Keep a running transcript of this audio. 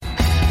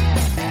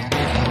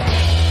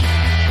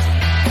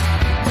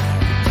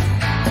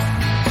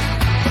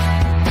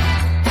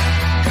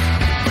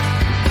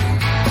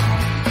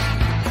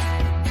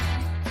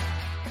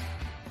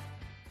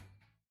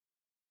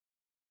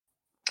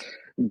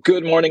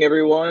Good morning,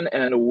 everyone,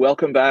 and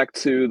welcome back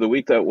to the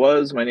week that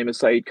was. My name is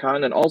Saeed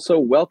Khan, and also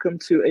welcome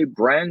to a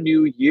brand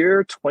new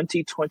year.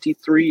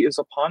 2023 is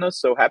upon us,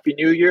 so Happy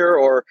New Year,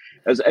 or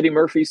as Eddie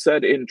Murphy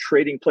said in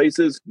Trading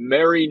Places,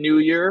 Merry New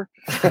Year.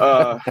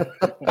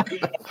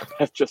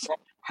 That just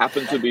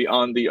happened to be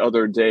on the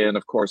other day, and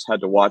of course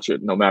had to watch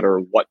it no matter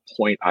what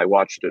point I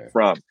watched it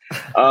from.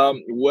 Well,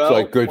 it's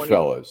like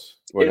Goodfellas.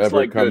 Whenever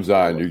like it comes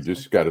Goodfellas. on, you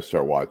just got to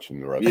start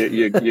watching the rest.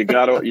 You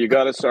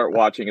gotta start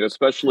watching it,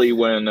 especially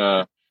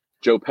when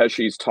Joe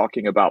Pesci's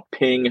talking about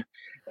Ping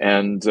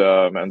and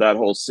that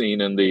whole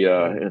scene in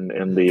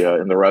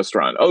the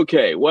restaurant.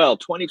 Okay, well,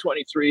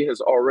 2023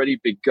 has already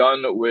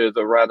begun with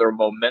a rather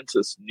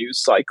momentous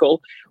news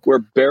cycle. We're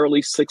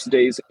barely 6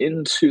 days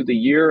into the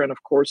year, and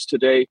of course,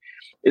 today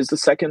is the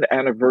second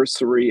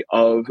anniversary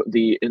of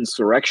the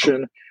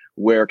insurrection,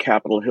 where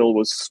Capitol Hill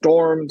was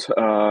stormed,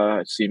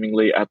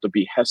 seemingly at the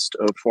behest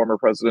of former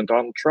President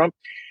Donald Trump.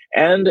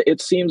 And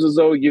it seems as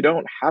though you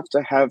don't have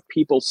to have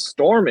people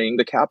storming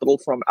the Capitol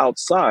from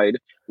outside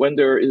when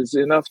there is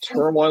enough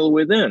turmoil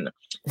within.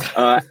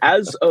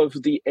 As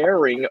of the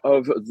airing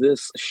of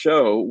this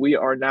show, we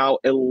are now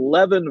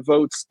 11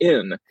 votes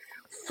in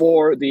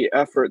for the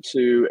effort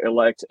to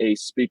elect a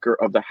Speaker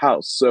of the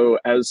House. So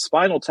as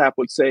Spinal Tap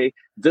would say,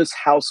 this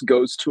House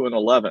goes to an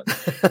 11.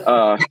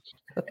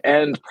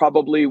 And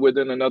probably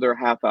within another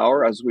half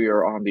hour, as we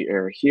are on the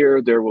air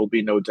here, there will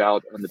be no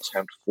doubt an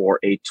attempt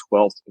for a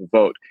 12th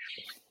vote.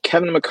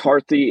 Kevin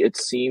McCarthy, it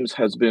seems,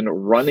 has been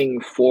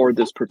running for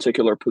this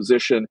particular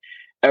position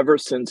ever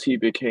since he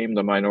became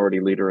the minority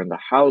leader in the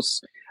House.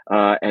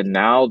 And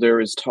now there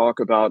is talk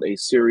about a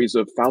series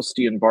of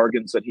Faustian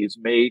bargains that he's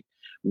made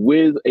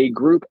with a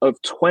group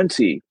of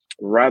 20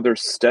 rather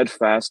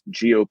steadfast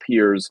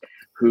GOPers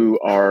who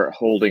are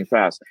holding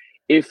fast.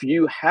 If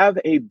you have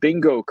a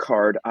bingo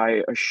card,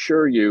 I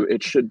assure you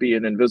it should be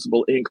in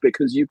invisible ink,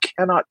 because you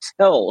cannot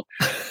tell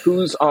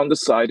who's on the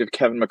side of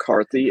Kevin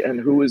McCarthy and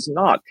who is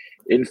not.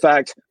 In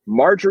fact,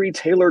 Marjorie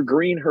Taylor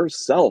Greene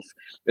herself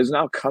is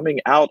now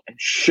coming out and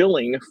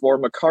shilling for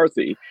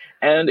McCarthy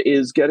and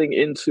is getting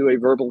into a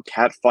verbal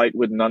catfight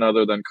with none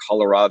other than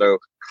Colorado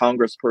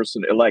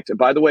Congressperson-elect. And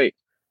by the way,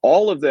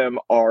 all of them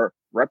are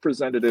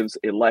representatives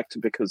elect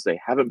because they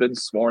haven't been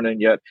sworn in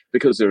yet,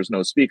 because there's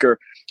no speaker.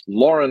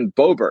 Lauren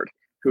Boebert,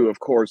 who,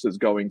 of course, is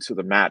going to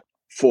the mat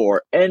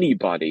for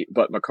anybody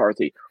but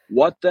McCarthy.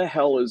 What the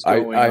hell is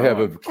going on? I have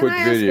a quick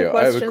video.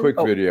 I have a quick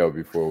video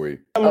before we...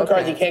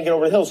 McCarthy can't get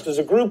over the hills because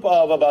a group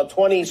of about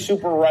 20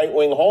 super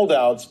right-wing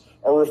holdouts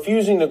are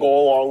refusing to go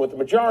along with the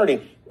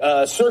majority.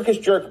 Circus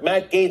jerk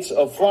Matt Gaetz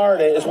of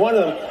Florida is one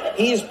of them.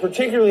 He's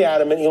particularly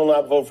adamant he will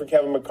not vote for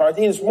Kevin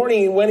McCarthy. And this morning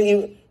he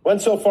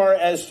went so far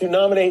as to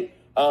nominate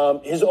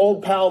his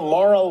old pal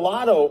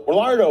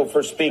Mar-a-Lago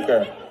for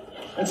Speaker.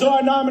 And so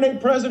I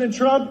nominate President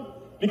Trump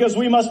because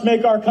we must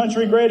make our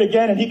country great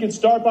again, and he can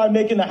start by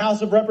making the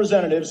House of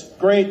Representatives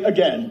great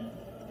again.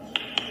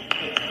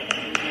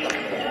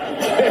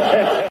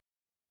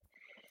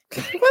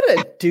 What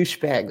a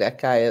douchebag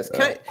that guy is.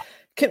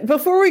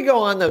 Before we go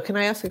on, though, can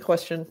I ask a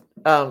question,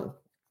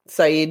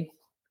 Saeed?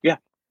 Yeah.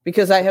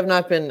 Because I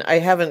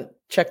haven't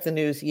checked the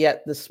news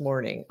yet this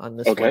morning on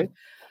this one.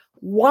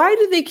 Why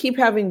do they keep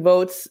having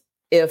votes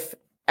if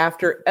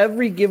after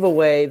every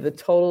giveaway, the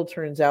total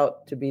turns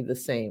out to be the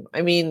same?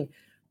 I mean,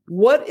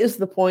 what is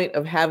the point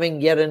of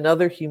having yet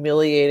another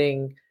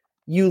humiliating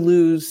you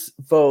lose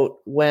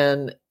vote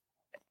when,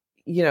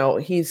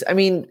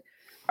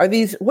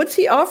 what's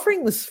he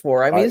offering this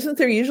for? I mean, isn't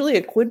there usually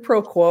a quid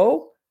pro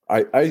quo?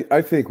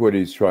 I think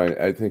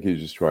he's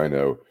just trying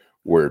to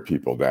wear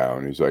people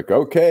down. He's like,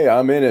 okay,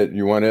 I'm in it.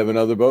 You want to have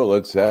another vote?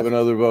 Let's have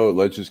another vote.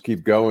 Let's just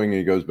keep going.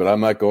 He goes, but I'm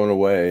not going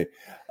away.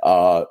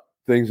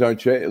 Things aren't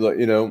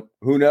changing.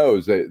 Who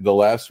knows? The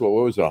last, what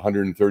was it,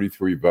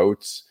 133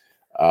 votes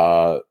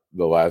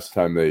the last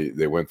time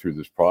they went through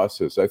this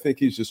process. I think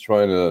he's just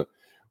trying to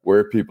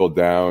wear people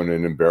down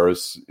and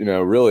embarrass,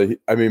 really.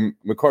 I mean,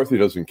 McCarthy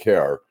doesn't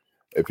care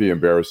if he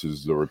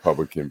embarrasses the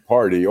Republican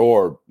Party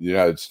or the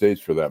United States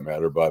for that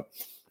matter, but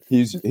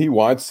he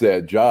wants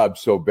that job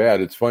so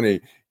bad. It's funny,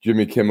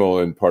 Jimmy Kimmel,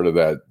 in part of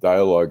that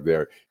dialogue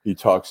there, he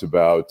talks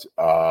about,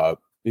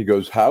 he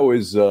goes, how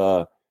is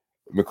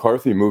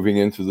McCarthy moving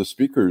into the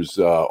speaker's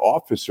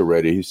office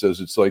already? He says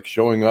it's like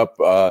showing up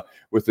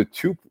with a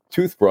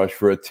toothbrush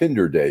for a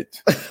Tinder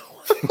date.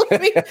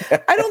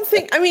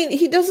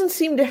 He doesn't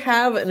seem to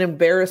have an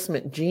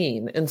embarrassment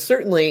gene. And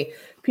certainly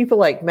people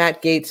like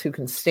Matt Gaetz, who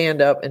can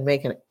stand up and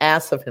make an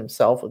ass of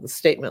himself with a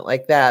statement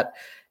like that,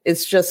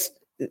 it's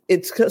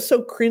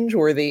so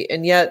cringeworthy.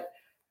 And yet,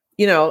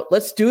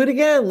 let's do it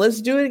again.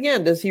 Let's do it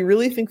again. Does he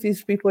really think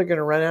these people are going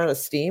to run out of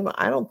steam?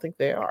 I don't think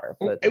they are.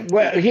 But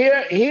well, he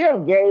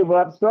gave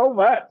up so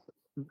much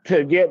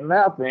to get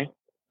nothing.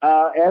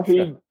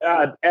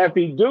 If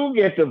he do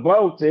get the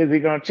votes, is he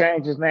going to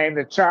change his name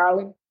to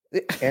Charlie?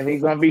 And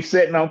he's going to be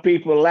sitting on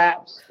people's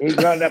laps. He's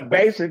going to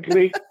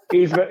basically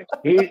he's going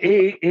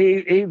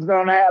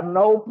to have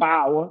no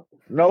power,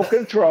 no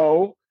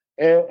control,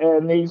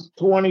 and these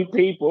 20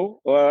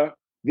 people,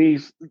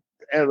 these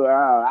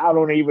I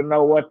don't even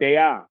know what they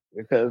are,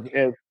 because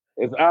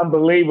it's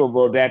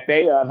unbelievable that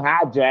they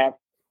hijacked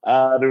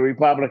the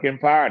Republican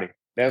Party.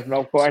 There's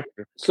no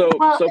question. So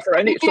for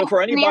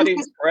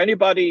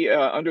anybody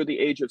under the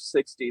age of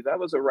 60, that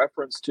was a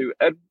reference to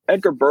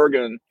Edgar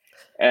Bergen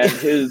and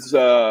his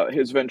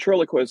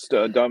ventriloquist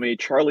dummy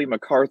Charlie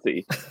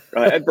McCarthy.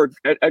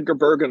 Edgar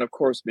Bergen, of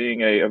course,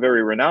 being a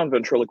very renowned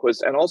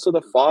ventriloquist, and also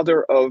the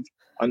father of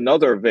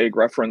another vague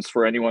reference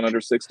for anyone under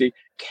 60,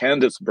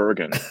 Candace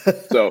Bergen.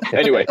 So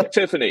anyway,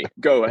 Tiffany,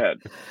 go ahead.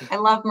 I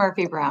love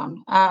Murphy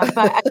Brown.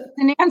 But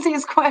to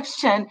Nancy's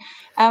question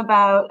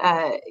about,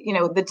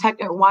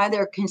 why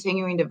they're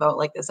continuing to vote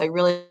like this, I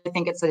really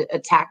think it's a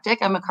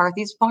tactic on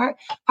McCarthy's part.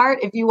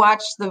 If you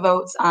watch the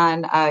votes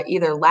on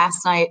either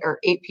last night or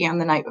 8 p.m.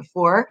 the night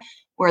before,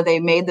 where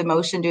they made the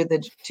motion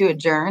to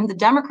adjourn, the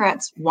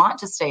Democrats want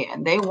to stay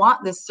in. They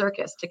want this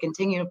circus to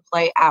continue to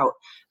play out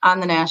on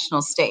the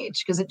national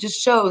stage, because it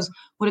just shows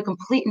what a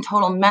complete and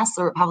total mess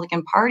the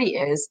Republican Party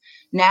is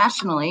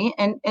nationally.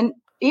 And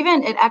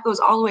even it echoes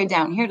all the way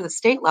down here to the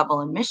state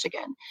level in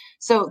Michigan.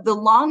 So the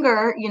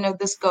longer,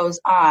 this goes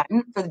on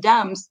for the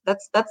Dems,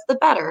 that's the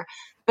better.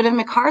 But if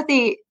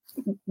McCarthy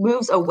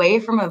moves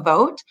away from a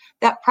vote,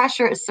 that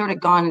pressure is sort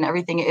of gone and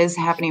everything is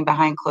happening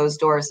behind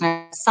closed doors.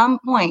 And at some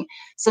point,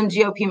 some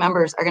GOP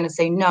members are going to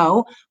say,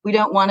 no, we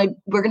don't want to,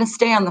 we're going to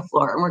stay on the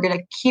floor and we're going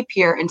to keep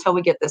here until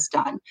we get this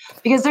done.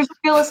 Because there's a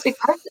realistic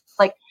part.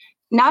 Like,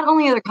 not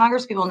only are the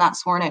Congress people not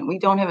sworn in, we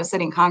don't have a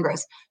sitting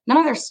Congress, none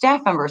of their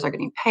staff members are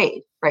getting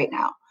paid right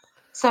now.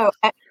 So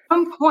at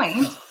some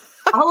point,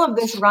 all of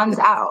this runs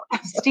out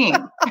of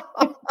steam.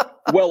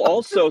 Well,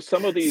 also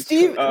some of these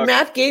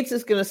Matt Gaetz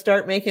is going to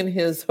start making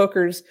his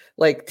hookers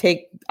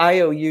take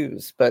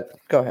IOUs, but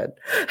go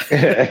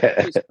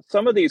ahead.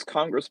 Some of these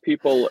Congress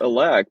people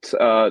elect,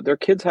 their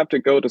kids have to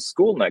go to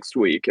school next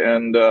week,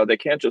 and they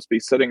can't just be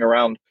sitting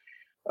around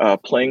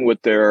playing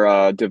with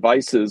their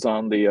devices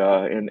on the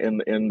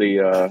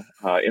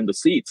in the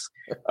seats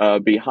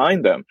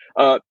behind them.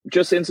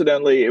 Just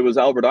incidentally, it was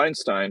Albert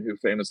Einstein who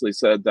famously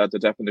said that the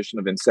definition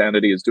of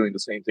insanity is doing the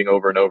same thing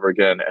over and over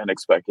again and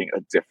expecting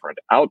a different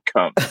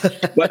outcome.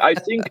 But I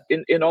think,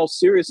 in all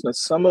seriousness,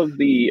 some of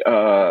the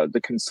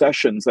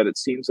concessions that it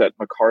seems that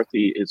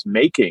McCarthy is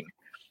making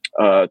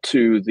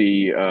to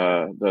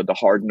the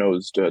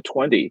hard-nosed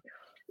 20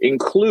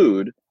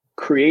 include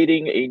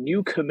creating a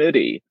new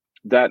committee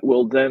that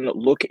will then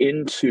look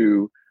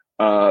into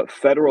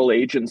federal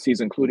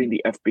agencies, including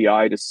the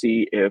FBI, to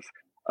see if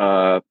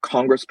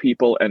Congress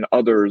people and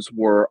others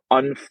were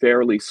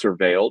unfairly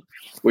surveilled,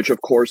 which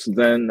of course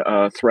then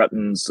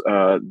threatens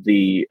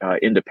the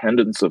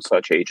independence of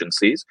such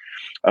agencies.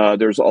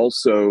 There's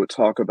also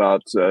talk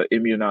about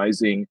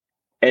immunizing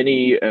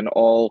any and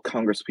all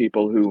Congress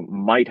people who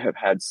might have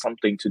had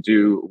something to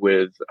do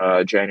with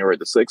January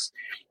the 6th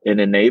in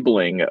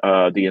enabling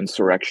the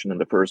insurrection in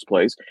the first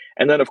place.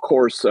 And then, of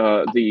course,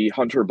 the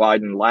Hunter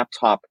Biden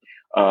laptop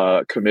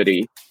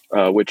committee,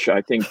 which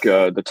I think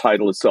the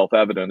title is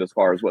self-evident as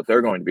far as what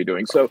they're going to be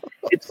doing. So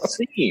it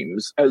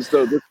seems as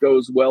though this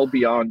goes well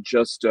beyond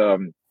just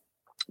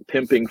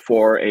pimping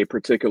for a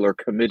particular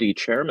committee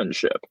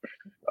chairmanship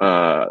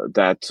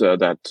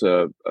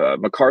that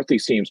McCarthy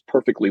seems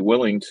perfectly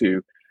willing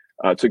to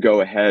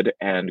go ahead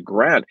and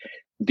grant.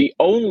 The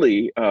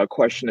only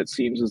question, it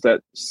seems, is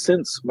that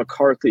since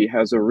McCarthy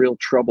has a real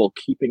trouble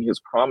keeping his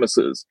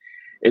promises,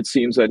 it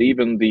seems that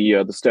even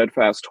the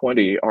steadfast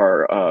 20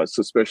 are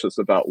suspicious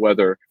about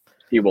whether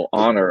he will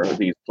honor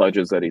these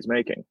pledges that he's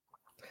making.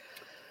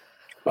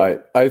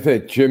 I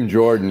think Jim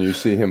Jordan, you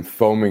see him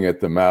foaming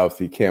at the mouth.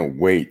 He can't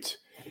wait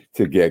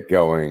to get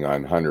going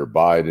on Hunter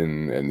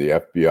Biden and the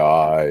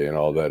FBI and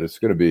all that. It's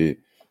going to be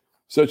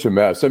such a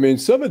mess. I mean,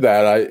 some of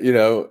that,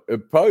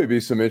 it'd probably be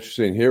some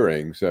interesting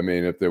hearings. I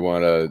mean, if they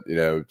want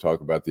to,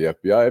 talk about the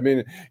FBI. I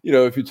mean,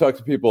 if you talk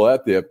to people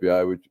at the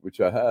FBI, which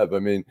I have, I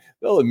mean,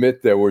 they'll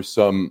admit there were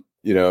some,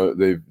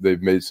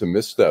 they've made some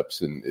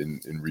missteps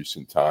in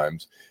recent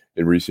times,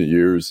 in recent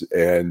years.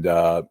 And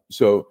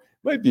so it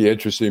might be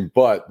interesting.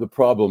 But the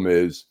problem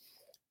is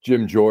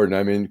Jim Jordan.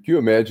 I mean, can you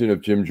imagine if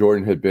Jim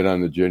Jordan had been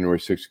on the January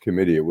 6th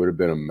committee? It would have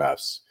been a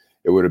mess.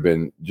 It would have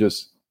been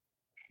just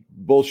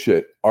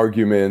bullshit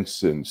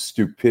arguments and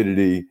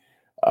stupidity.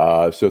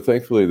 So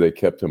thankfully they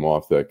kept him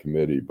off that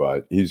committee,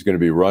 but he's going to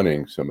be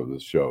running some of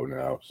the show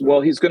now. So. Well,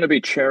 he's going to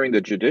be chairing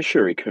the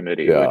Judiciary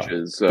Committee, which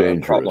is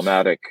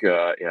problematic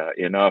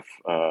enough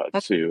to have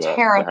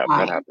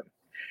that happen.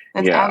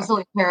 That's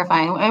absolutely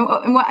terrifying.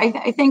 And what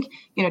I think,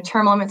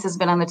 term limits has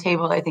been on the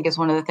table. I think is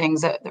one of the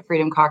things that the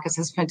Freedom Caucus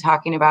has been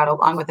talking about,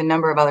 along with a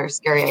number of other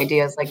scary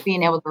ideas, like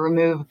being able to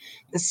remove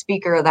the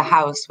Speaker of the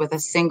House with a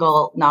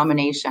single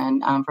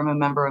nomination from a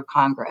member of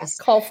Congress.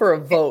 Call for a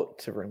vote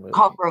to remove.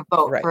 Call for a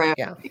vote. Right.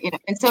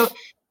 And so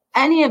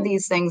any of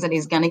these things that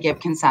he's going to give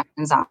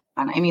concessions on.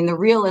 I mean, the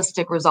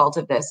realistic result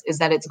of this is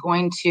that it's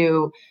going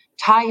to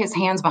tie his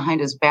hands behind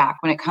his back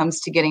when it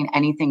comes to getting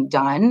anything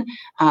done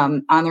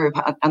on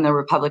the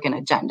Republican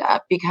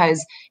agenda.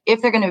 Because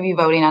if they're going to be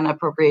voting on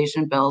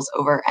appropriation bills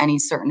over any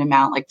certain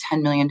amount, like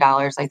 $10 million,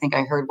 I think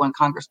I heard one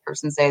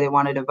congressperson say they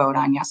wanted to vote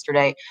on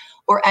yesterday,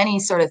 or any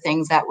sort of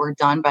things that were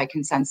done by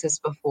consensus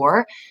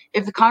before,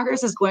 if the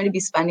Congress is going to be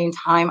spending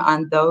time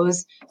on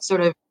those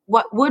sort of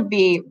what would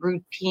be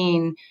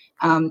routine,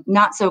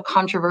 not so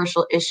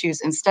controversial issues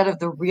instead of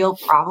the real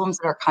problems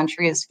that our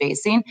country is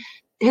facing,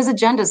 his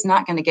agenda is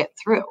not going to get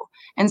through.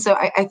 And so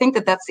I think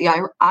that that's the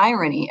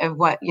irony of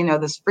what,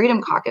 this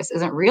Freedom Caucus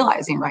isn't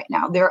realizing right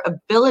now. Their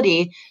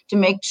ability to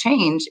make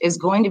change is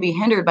going to be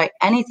hindered by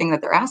anything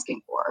that they're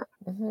asking for.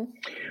 Mm-hmm.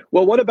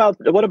 Well, what about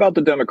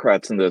the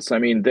Democrats in this? I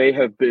mean, they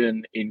have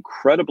been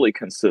incredibly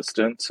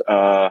consistent.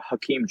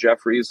 Hakeem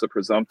Jeffries, the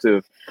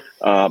presumptive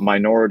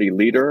minority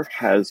leader,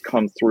 has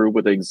come through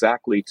with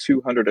exactly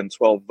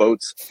 212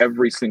 votes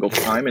every single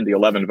time in the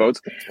 11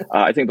 votes.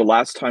 I think the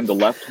last time the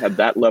left had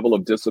that level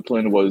of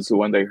discipline was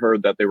when they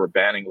heard that they were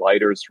banning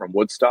lighters from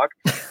Woodstock.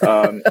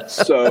 I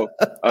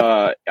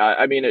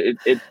mean,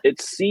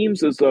 it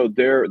seems as though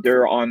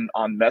they're on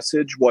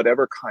message.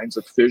 Whatever kinds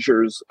of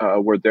fissures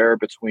were there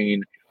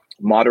between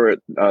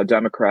moderate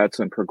Democrats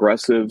and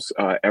progressives,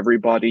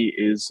 everybody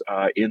is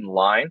in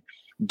line.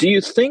 Do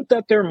you think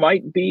that there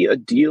might be a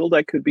deal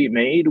that could be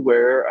made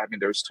where, I mean,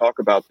 there's talk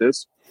about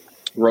this.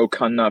 Ro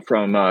Khanna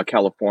from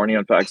California,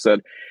 in fact,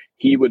 said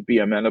he would be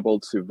amenable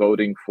to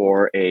voting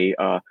for a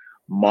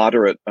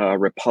moderate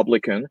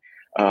Republican.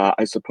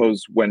 I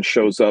suppose when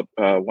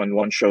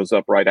one shows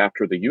up right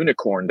after the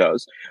unicorn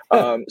does.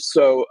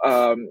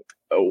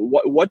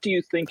 What do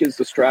you think is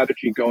the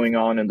strategy going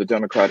on in the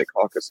Democratic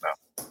caucus now?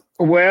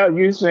 Well,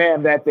 you're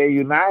saying that they're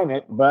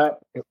united, but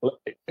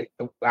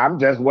I'm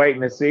just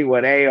waiting to see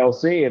what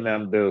AOC and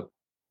them do,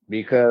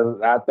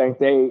 because I think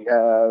they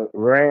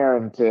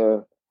raring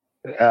to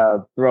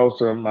throw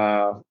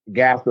some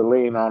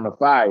gasoline on the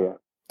fire,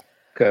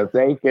 because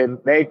they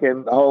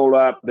can hold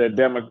up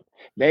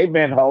they've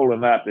been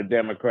holding up the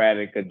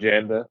Democratic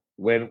agenda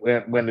when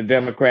the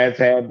Democrats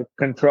had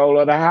control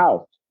of the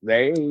House.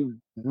 They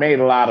made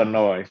a lot of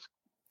noise.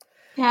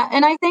 Yeah,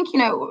 and I think,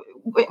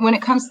 when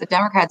it comes to the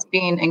Democrats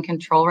being in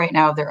control right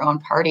now of their own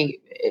party,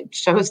 it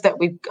shows that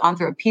we've gone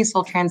through a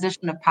peaceful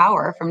transition of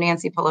power from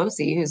Nancy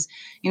Pelosi, who's,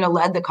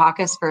 led the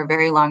caucus for a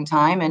very long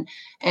time and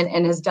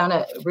has done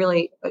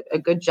a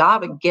good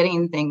job of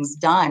getting things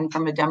done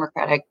from a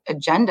Democratic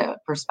agenda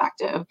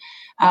perspective.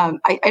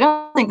 I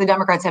don't think the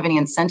Democrats have any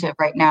incentive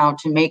right now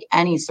to make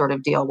any sort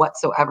of deal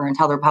whatsoever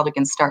until the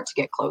Republicans start to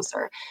get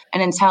closer.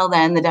 And until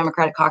then, the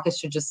Democratic caucus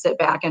should just sit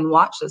back and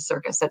watch the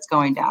circus that's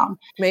going down.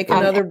 Make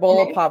another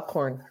bowl of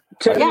popcorn.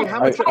 Tiffany,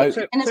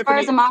 and as far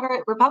as a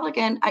moderate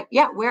Republican,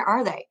 where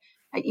are they?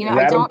 I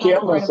don't know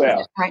if we're in a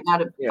position right now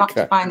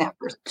to find that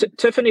person.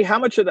 Tiffany, how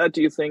much of that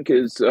do you think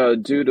is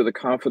due to the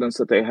confidence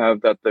that they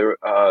have that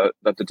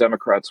the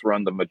Democrats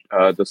run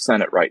the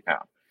Senate right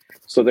now,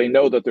 so they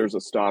know that there's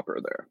a stopper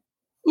there?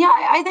 Yeah,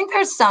 I think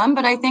there's some,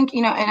 but I think,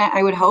 and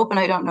I would hope, and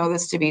I don't know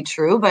this to be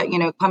true, but,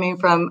 coming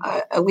from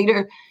a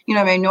leader,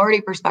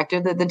 minority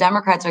perspective, that the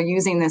Democrats are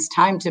using this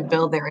time to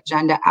build their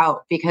agenda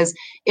out. Because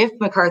if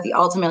McCarthy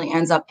ultimately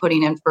ends up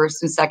putting in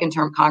first and second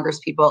term Congress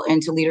people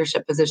into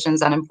leadership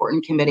positions on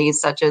important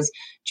committees such as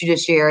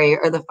judiciary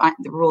or the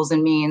Rules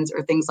and Means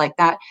or things like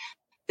that,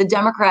 the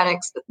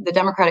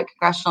Democratic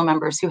congressional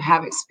members who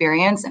have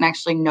experience and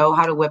actually know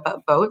how to whip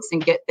up votes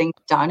and get things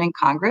done in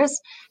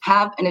Congress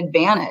have an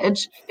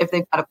advantage if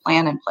they've got a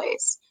plan in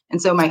place. And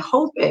so my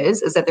hope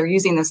is that they're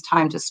using this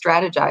time to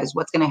strategize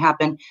what's going to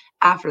happen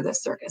after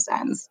this circus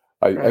ends.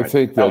 I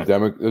think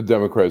the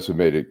Democrats have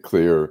made it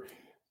clear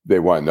they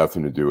want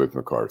nothing to do with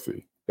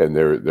McCarthy, and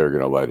they're going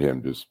to let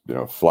him just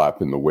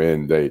flap in the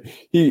wind.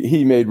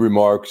 He made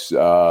remarks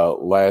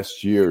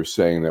last year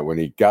saying that when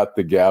he got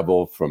the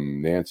gavel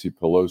from Nancy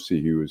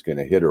Pelosi, he was going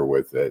to hit her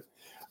with it,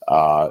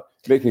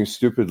 making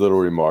stupid little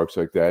remarks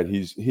like that.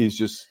 He's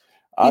just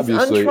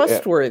obviously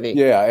untrustworthy.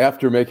 Yeah,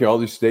 after making all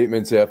these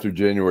statements after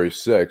January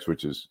 6th,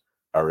 which is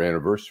our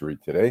anniversary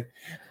today,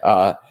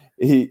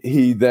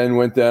 he then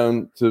went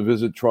down to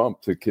visit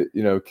Trump to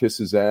kiss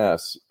his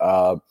ass.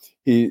 I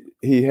think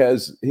he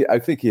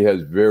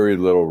has very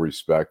little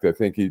respect. I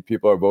think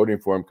people are voting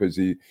for him because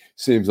he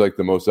seems like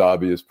the most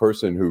obvious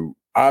person who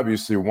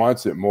obviously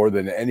wants it more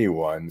than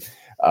anyone.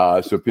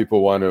 So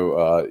people want to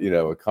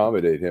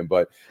accommodate him.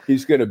 But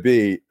he's going to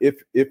be,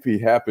 if he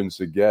happens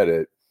to get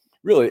it,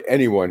 really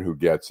anyone who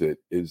gets it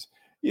is,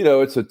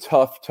 it's a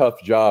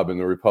tough job. And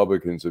the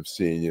Republicans have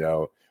seen,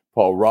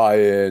 Paul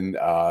Ryan,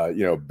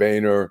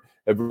 Boehner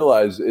have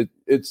realized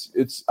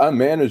it's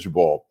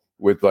unmanageable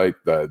with like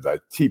the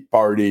Tea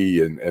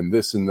Party and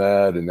this and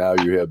that, and now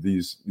you have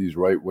these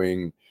right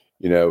wing,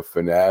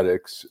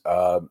 fanatics.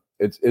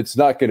 It's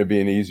not going to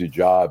be an easy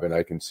job, and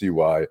I can see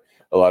why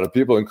a lot of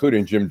people,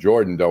 including Jim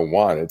Jordan, don't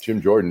want it.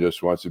 Jim Jordan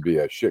just wants to be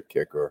a shit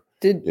kicker.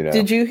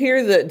 Did you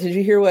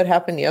hear what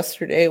happened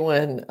yesterday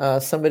when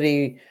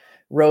somebody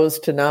rose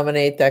to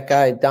nominate that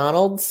guy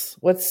Donalds?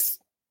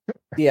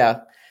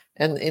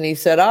 And he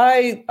said,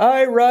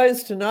 I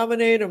rise to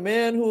nominate a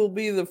man who will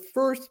be the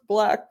first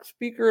Black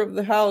Speaker of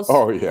the House.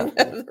 Oh, yeah.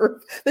 And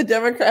the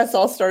Democrats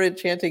all started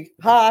chanting,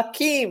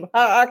 Hakeem,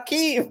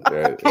 Hakeem.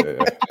 Yeah.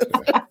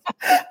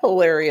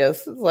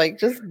 Hilarious. It's like,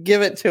 just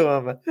give it to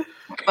him.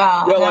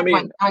 Well, I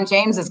mean, Don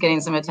James is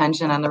getting some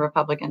attention on the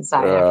Republican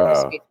side after his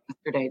speech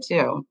yesterday,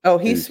 too. Oh,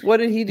 what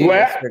did he do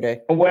yesterday?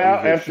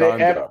 Well, if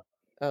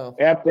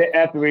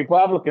the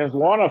Republicans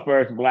want a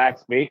first Black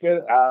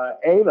speaker,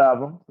 8 of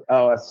them,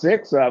 or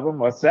 6 of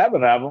them, or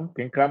 7 of them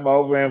can come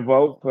over and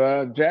vote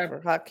for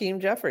Jeffries. Hakeem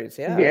Jeffries,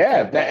 yeah.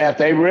 Yeah,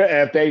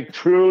 if they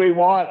truly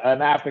want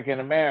an African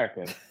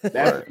American,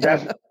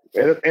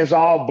 it's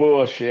all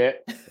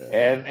bullshit,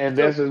 and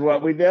this is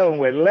what we're dealing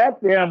with.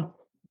 Let them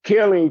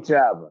kill each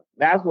other.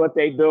 That's what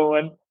they're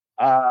doing.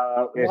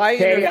 It's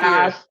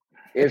chaos.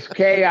 It's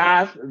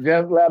chaos.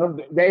 Just let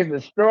them. They're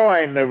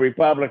destroying the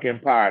Republican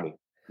Party.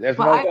 There's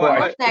no question. I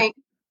would say,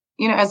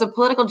 as a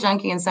political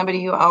junkie and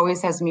somebody who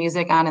always has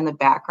music on in the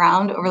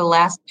background, over the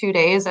last 2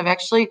 days, I've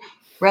actually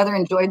rather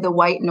enjoyed the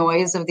white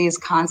noise of these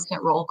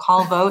constant roll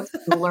call votes,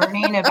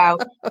 learning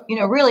about,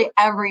 really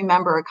every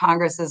member of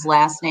Congress's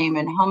last name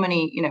and how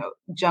many,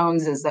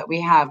 Joneses that we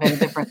have in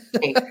different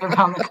states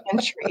around the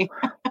country.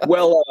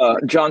 Well,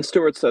 Jon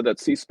Stewart said that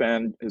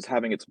C-SPAN is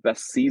having its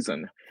best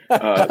season. So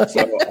I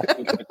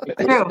think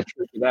it's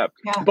true for that.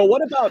 Yeah. But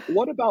what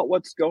about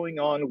what's going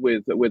on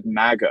with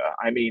MAGA?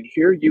 I mean,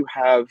 here you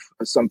have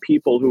some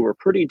people who were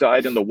pretty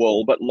dyed in the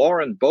wool, but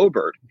Lauren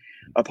Boebert,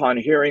 upon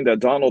hearing that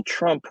Donald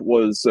Trump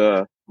was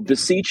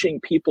beseeching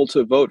people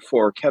to vote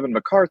for Kevin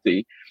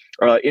McCarthy,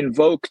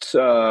 invoked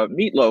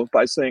Meatloaf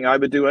by saying, "I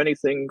would do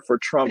anything for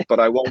Trump, but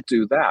I won't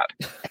do that."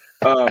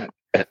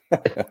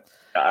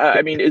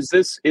 I mean, is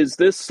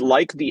this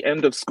like the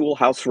end of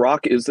Schoolhouse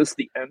Rock? Is this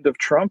the end of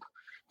Trump?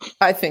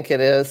 I think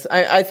it is.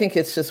 I think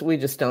it's just, we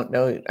just don't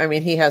know. I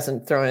mean, he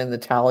hasn't thrown in the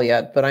towel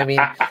yet, but I mean,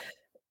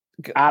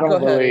 I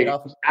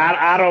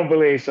don't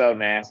believe so,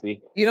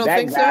 Nancy. You don't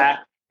think so?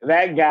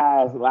 That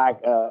guy's like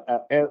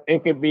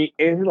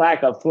it's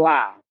like a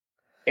fly.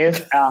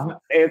 It's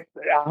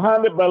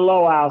 100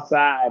 below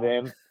outside,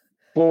 and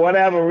for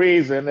whatever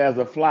reason, there's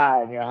a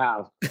fly in your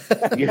house.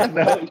 He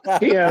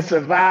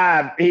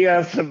unsurvived.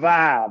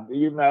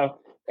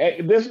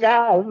 This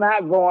guy is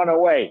not going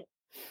away.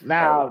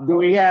 Now, do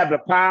we have the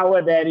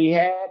power that he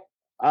had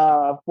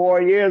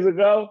 4 years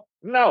ago?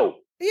 No.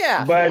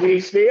 Yeah. But he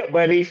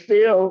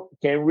still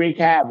can wreak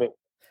havoc.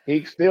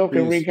 He still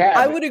can wreak havoc.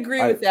 I would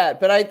agree with that,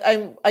 but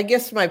I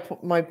guess my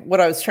what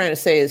I was trying to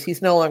say is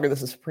he's no longer the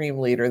supreme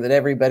leader that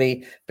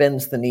everybody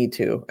bends the knee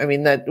to. I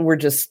mean, that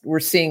we're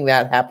seeing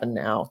that happen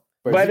now.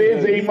 But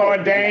is he more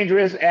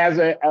dangerous as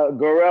a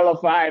guerrilla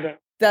fighter?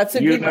 That's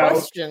a good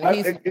question.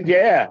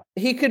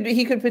 He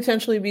could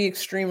potentially be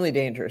extremely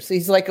dangerous.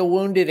 He's like a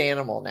wounded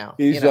animal now.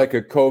 He's like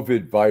a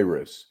COVID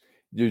virus.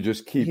 You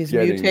just keep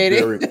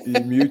mutating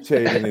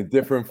in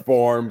different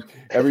forms.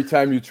 Every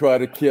time you try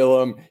to kill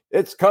him,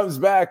 it comes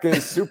back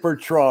as Super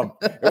Trump.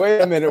 Wait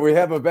a minute, we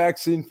have a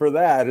vaccine for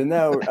that. And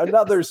now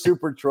another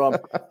Super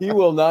Trump. He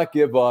will not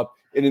give up.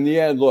 And in the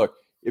end, look,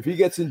 if he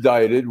gets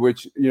indicted,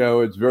 which,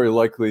 it's very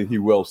likely he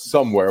will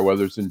somewhere,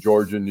 whether it's in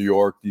Georgia, New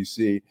York,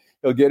 D.C.,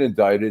 he'll get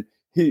indicted.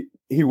 He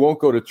won't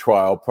go to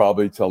trial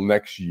probably till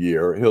next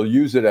year. He'll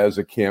use it as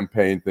a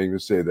campaign thing to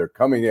say they're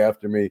coming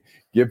after me,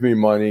 give me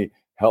money,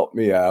 help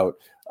me out.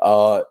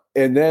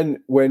 And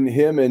then when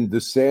him and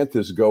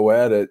DeSantis go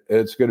at it,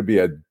 it's going to be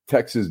a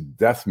Texas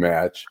death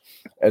match.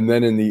 And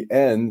then in the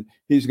end,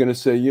 he's going to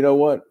say, you know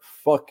what?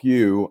 Fuck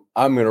you.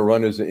 I'm going to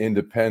run as an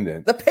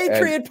independent. The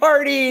Patriot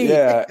Party.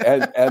 Yeah.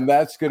 And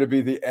that's going to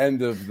be the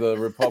end of the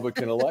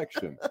Republican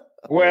election.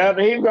 Well,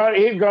 he's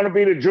going to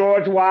be the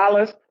George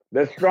Wallace,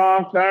 the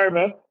Strom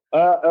Thurmond,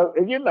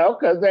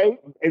 because they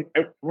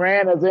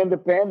ran as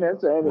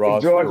independents, and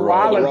George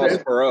Wallace,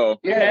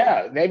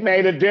 they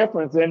made a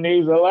difference in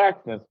these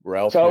elections.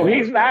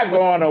 He's not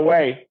going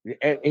away.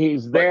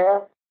 He's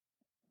there.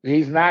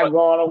 He's not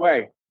going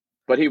away.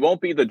 But he won't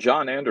be the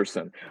John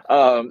Anderson.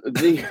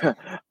 Here's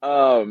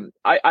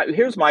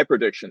my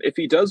prediction. If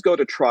he does go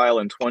to trial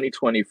in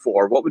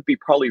 2024, what would be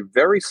probably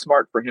very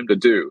smart for him to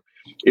do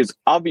is,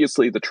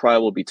 obviously the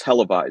trial will be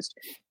televised.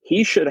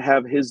 He should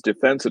have his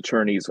defense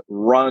attorneys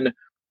run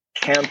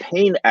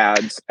campaign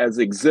ads as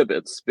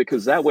exhibits,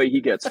 because that way he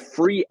gets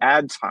free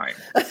ad time.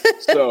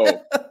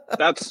 So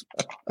that's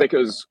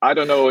because I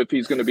don't know if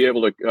he's going to be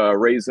able to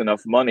raise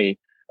enough money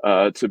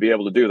to be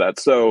able to do that.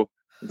 So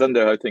then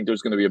I think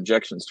there's going to be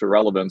objections to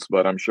relevance,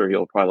 but I'm sure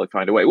he'll probably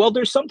find a way. Well,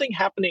 there's something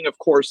happening, of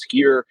course,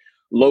 here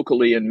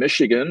locally in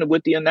Michigan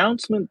with the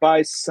announcement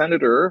by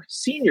Senior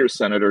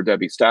Senator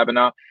Debbie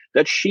Stabenow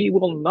that she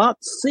will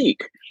not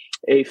seek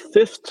a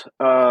 5th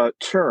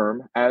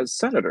term as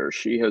senator.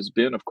 She has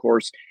been, of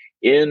course,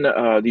 in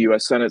the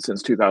U.S. Senate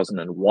since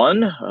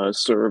 2001,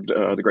 served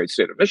the great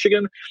state of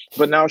Michigan,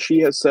 but now she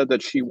has said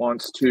that she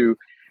wants to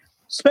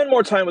spend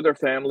more time with her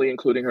family,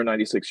 including her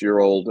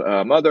 96-year-old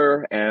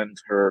mother and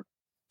her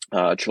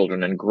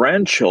children and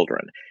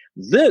grandchildren.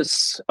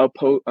 This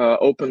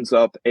opens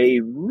up a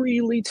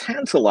really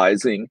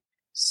tantalizing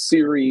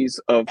series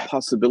of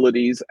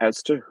possibilities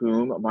as to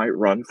whom might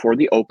run for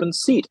the open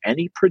seat.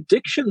 Any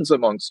predictions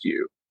amongst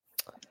you?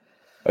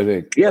 I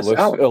think yes, I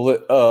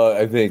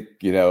think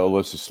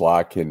Alyssa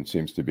Slotkin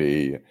seems to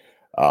be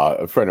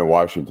a friend in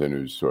Washington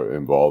who's sort of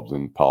involved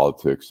in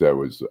politics.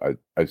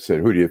 I said,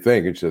 "Who do you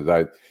think?" And she says,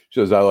 "I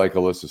like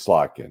Alyssa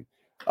Slotkin."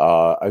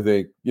 I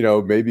think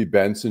maybe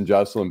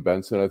Jocelyn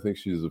Benson. I think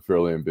she's a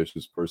fairly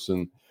ambitious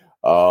person.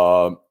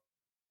 And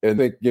I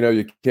think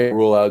you can't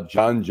rule out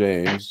John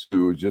James,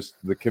 who is just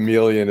the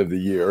chameleon of the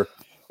year,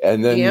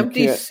 and then the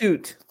empty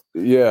suit.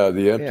 Yeah,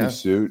 the empty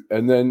suit,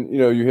 and then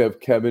you have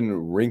Kevin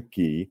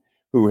Rinke,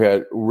 who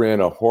ran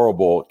a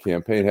horrible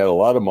campaign, had a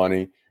lot of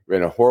money,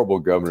 ran a horrible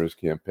governor's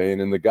campaign,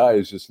 and the guy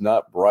is just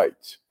not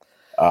bright.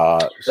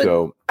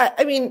 So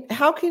I mean,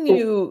 how can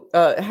you?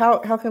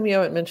 How come you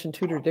haven't mentioned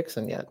Tudor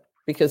Dixon yet?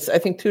 Because I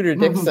think Tudor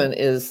Dixon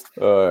is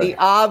the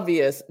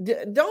obvious.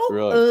 Don't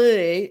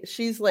really.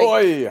 She's like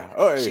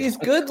she's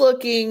good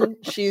looking.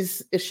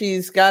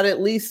 She's got at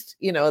least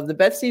the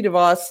Betsy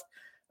DeVos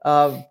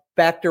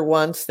backed her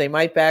once. They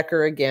might back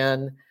her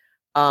again.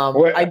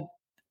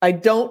 I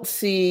don't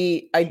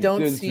see.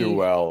 Didn't do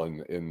well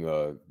in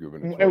the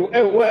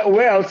gubernatorial.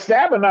 Well,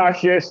 Stabenow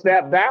should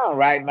step down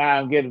right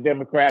now and get the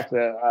Democrats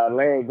a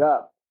leg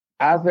up.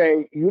 I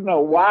say,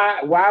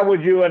 why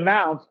would you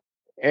announce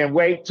and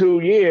wait 2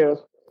 years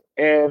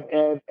and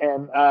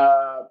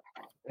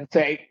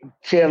say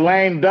she's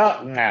lame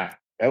duck now?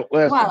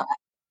 Well,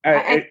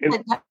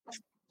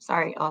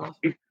 sorry, Olaf.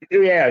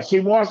 Yeah, she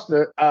wants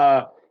to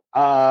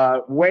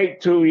wait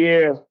 2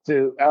 years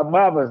to her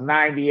mother's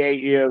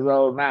 98 years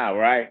old now,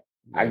 right?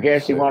 96. I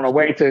guess you want to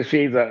wait till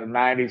she's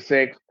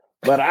 96.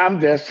 But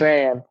I'm just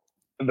saying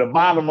the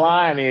bottom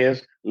line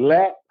is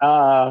let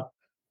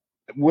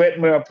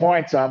Whitmer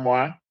appoint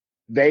someone.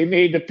 They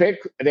need to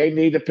pick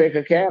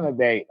a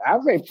candidate. I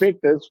say pick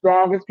the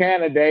strongest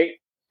candidate,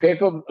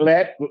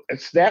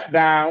 step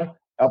down,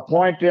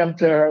 appoint them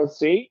to her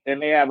seat,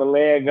 and they have a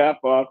leg up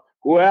on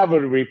whoever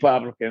the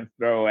Republicans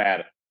throw at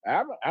it.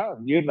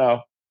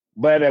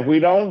 But if we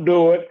don't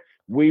do it,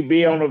 we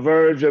be on the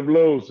verge of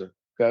losing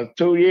because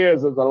 2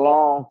 years is a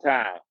long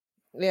time.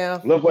 Yeah.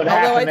 Look what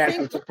happened at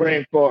the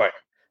Supreme Court.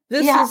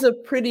 This is a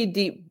pretty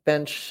deep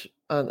bench,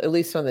 at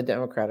least on the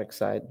Democratic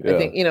side. Yeah. I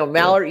think,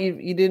 Mallory,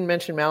 you didn't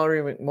mention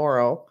Mallory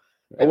McMorrow.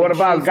 What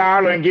about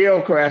Garland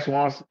Gilchrist?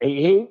 Garland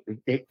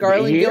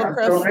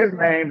Gilchrist? His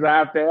name's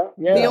out there.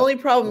 Yeah. The only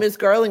problem is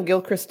Garland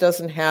Gilchrist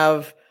doesn't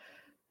have,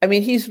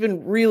 he's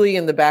been really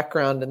in the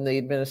background in the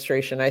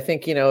administration. I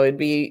think,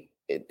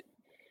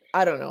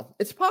 I don't know.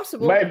 It's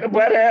possible. But if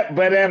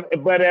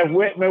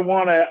Whitmer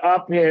want to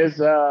up his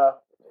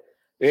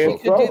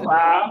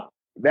profile,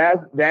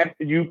 that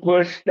you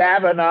push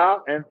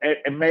Stabenow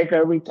and make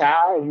her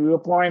retire, and you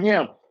appoint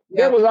him.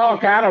 Yeah. There was all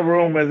kind of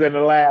rumors in the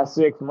last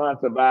 6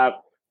 months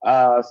about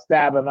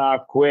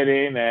Stabenow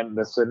quitting and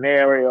the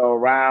scenario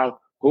around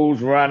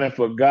who's running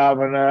for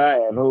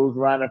governor and who's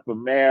running for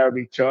mayor of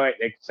Detroit,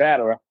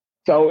 etc.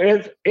 So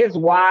it's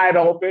wide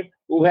open.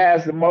 Who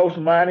has the most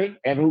money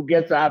and who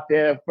gets out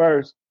there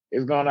first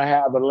is going to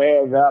have a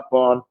leg up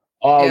on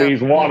all these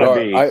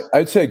wannabes.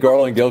 I'd say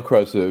Garland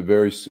Gilchrist is a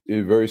very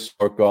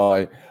smart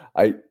guy.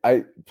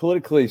 I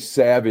politically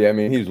savvy.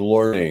 He's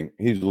learning.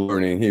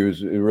 He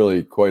was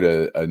really quite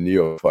a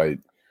neophyte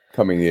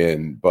coming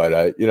in,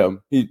 but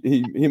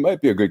he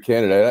might be a good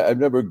candidate. I've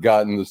never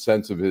gotten the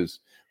sense of his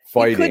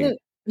fighting.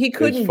 He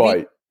couldn't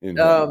fight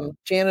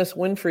Janice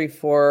Winfrey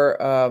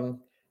for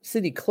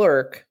city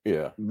clerk.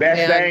 Yeah,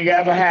 best thing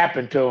ever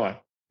happened to him.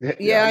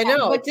 Yeah, I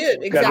know it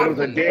did.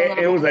 Exactly.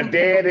 It was a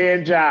dead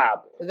end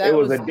job. It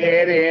was a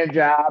dead end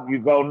job. You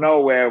go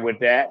nowhere with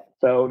that.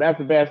 So that's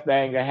the best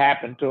thing that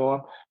happened to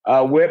him.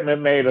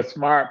 Whitman made a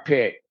smart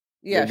pick.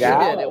 Yeah, she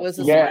did. It was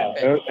a smart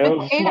pick. It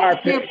was a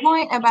smart pick.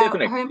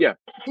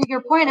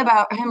 Your point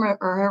about him or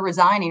her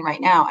resigning right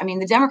now.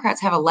 The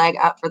Democrats have a leg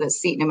up for this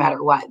seat no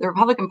matter what. The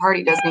Republican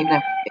Party doesn't even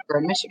have a picker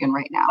in Michigan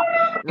right now.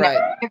 Right.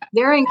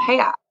 They're in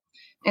chaos.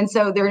 And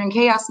so they're in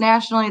chaos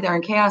nationally. They're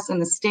in chaos in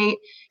the state.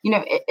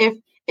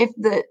 If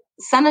the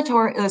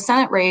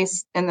Senate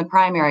race in the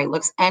primary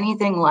looks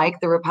anything like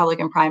the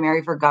Republican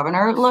primary for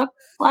governor looked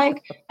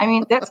like,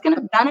 that's going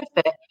to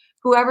benefit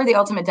whoever the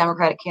ultimate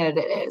Democratic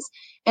candidate is.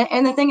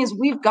 And the thing is,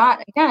 we've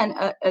got, again,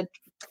 a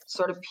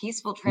sort of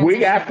peaceful transition.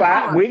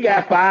 We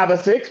got 5 or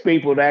 6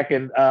 people that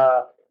can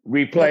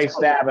replace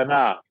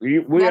Stabenow.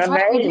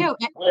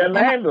 We're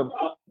named them.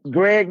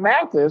 Greg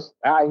Mathis,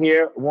 I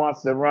hear,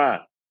 wants to run.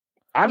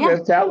 I'm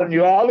just telling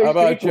you all these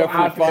people.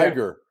 How about Jeffrey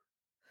Feiger?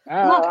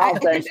 I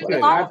think so.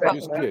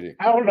 Just kidding.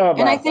 I don't know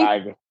about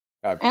Feiger.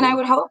 And I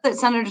would hope that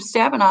Senator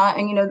Stabenow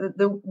and,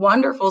 the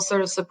wonderful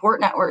sort of support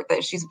network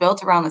that she's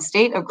built around the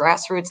state of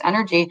grassroots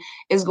energy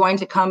is going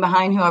to come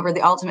behind whoever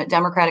the ultimate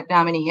Democratic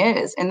nominee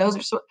is. And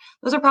those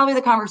are probably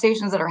the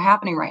conversations that are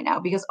happening right now,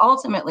 because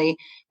ultimately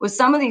with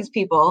some of these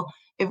people,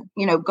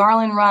 if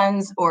Garland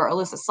runs or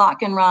Alyssa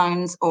Slotkin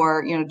runs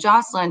or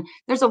Jocelyn,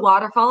 there's a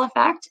waterfall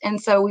effect. And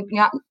so we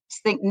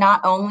think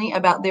not only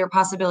about their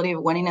possibility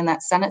of winning in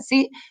that Senate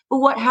seat, but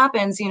what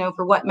happens,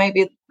 for what might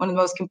be one of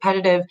the most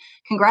competitive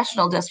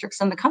congressional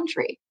districts in the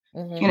country.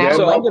 Mm-hmm.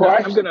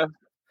 So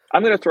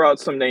I'm gonna throw out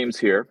some names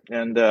here,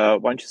 and why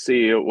don't you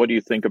see what do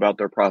you think about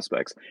their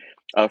prospects?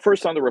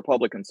 First, on the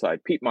Republican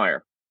side, Pete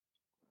Meyer.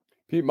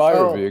 Pete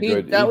Meyer would be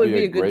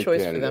a good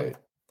choice candidate. for them.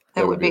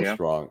 That would be a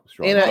strong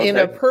in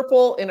a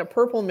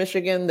purple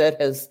Michigan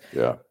that has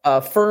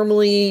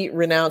firmly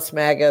renounced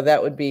MAGA.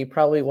 That would be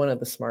probably one of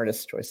the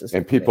smartest choices.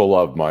 And people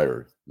love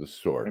Meyer, the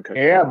store. Okay.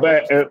 Yeah,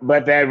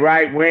 but that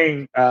right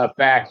wing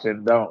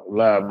faction don't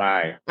love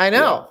Meyer. I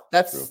know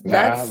that's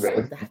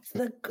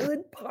the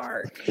good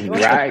part.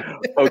 Right.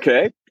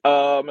 Okay.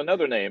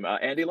 Another name,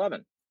 Andy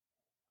Levin.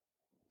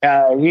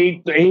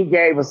 He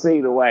gave a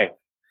seat away.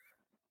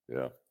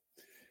 Yeah.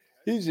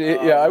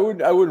 I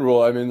wouldn't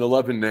rule. I mean, the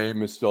Levin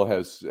name still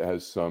has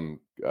some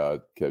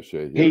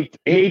cachet here.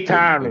 He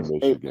tarnished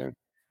Michigan.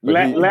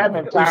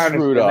 Levin tarnished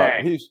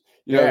the name.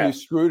 He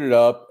screwed it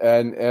up,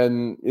 and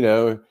in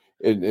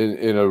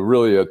a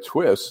really a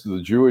twist,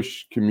 the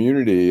Jewish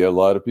community, a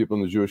lot of people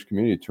in the Jewish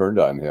community turned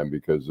on him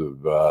because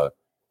of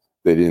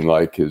they didn't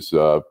like his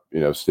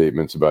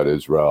statements about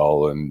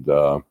Israel, and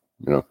I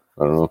don't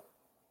know.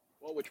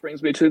 Well, which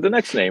brings me to the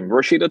next name,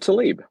 Rashida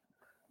Tlaib.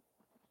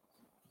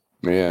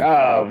 Man.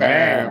 Oh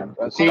man,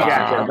 she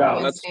got to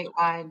go.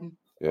 Statewide.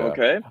 Yeah.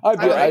 Okay. I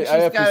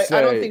have to say,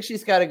 I don't think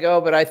she's got to go,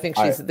 but I think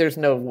there's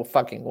no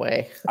fucking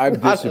way. I'm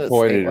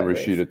disappointed in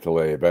Rashida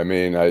Tlaib. I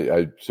mean,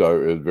 I saw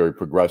a very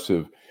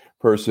progressive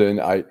person.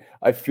 I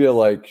feel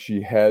like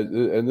she has,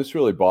 and this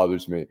really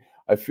bothers me.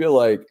 I feel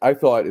like I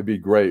thought it'd be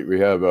great.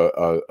 We have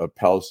a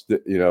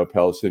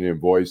Palestinian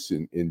voice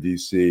in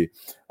DC.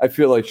 I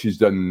feel like she's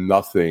done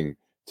nothing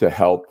to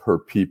help her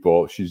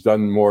people. She's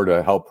done more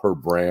to help her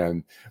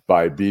brand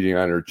by beating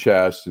on her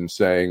chest and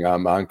saying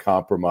I'm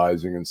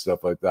uncompromising and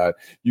stuff like that.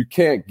 You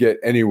can't get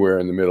anywhere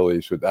in the Middle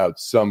East without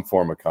some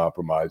form of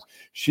compromise.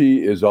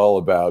 She is all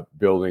about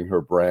building her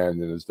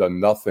brand and has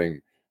done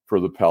nothing for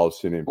the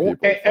Palestinian people.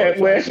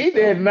 Well, she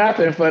did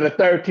nothing for the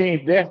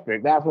 13th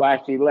district. That's why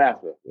she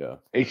left it. Yeah.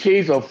 And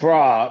she's a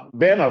fraud,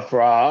 been a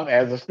fraud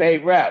as a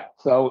state rep.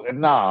 So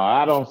no,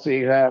 I don't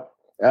see her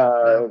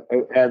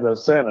as a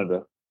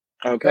senator.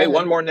 Okay,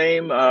 one more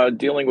name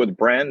dealing with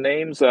brand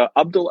names,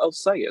 Abdul El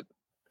Sayed.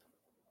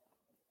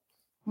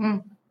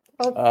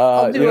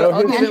 I'll give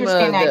him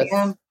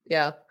this.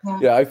 Yeah,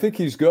 I think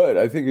he's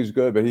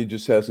good. But he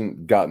just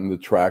hasn't gotten the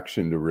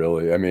traction to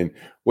really. I mean,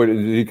 did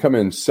he come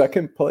in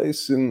second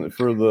place in the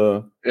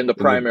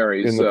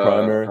primaries? In the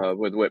primary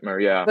with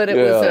Whitmer, yeah. But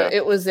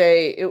it was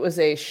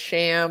a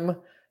sham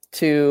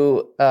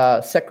to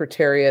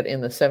Secretariat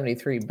in the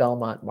 73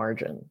 Belmont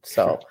margin.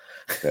 So. Yeah.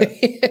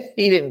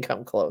 He didn't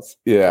come close.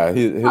 Yeah,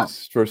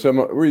 for some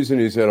reason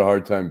he's had a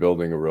hard time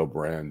building a real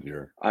brand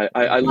here.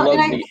 I love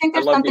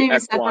the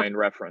equine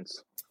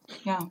reference.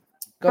 Yeah,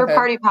 for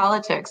party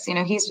politics,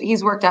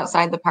 he's worked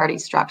outside the party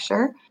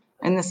structure,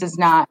 and this is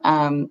not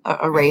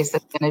a race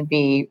that's going to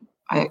be.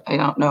 I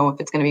don't know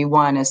if it's going to be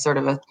won as sort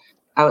of a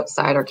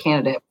outsider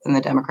candidate in the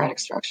Democratic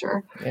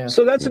structure. Yeah.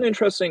 So that's an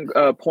interesting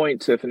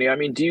point, Tiffany. I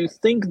mean, do you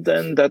think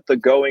then that the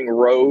going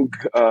rogue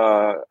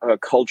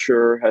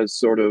culture has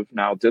sort of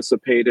now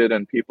dissipated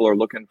and people are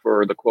looking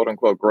for the quote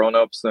unquote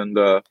grown-ups and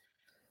the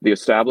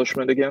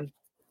establishment again?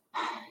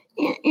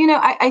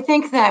 I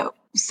think that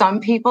some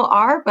people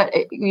are, but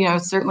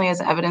certainly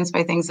as evidenced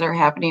by things that are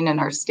happening in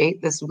our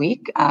state this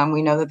week,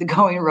 we know that the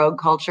going rogue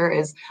culture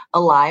is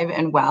alive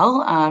and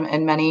well,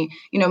 and many,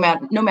 no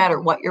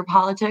matter what your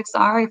politics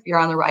are, if you're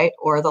on the right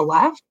or the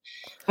left.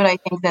 But I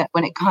think that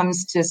when it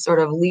comes to sort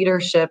of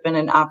leadership and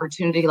an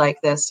opportunity like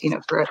this,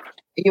 for a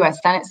U.S.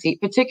 Senate seat,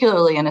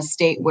 particularly in a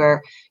state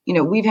where,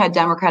 we've had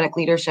Democratic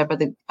leadership at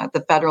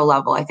the federal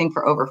level, I think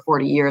for over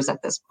 40 years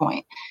at this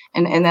point.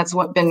 And that's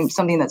been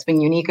something that's been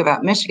unique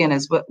about Michigan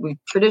is what we've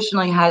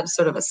traditionally had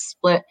sort of a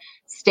split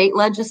state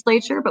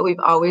legislature, but we've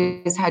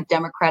always had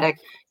Democratic,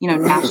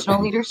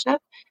 national leadership.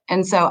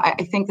 And so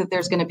I think that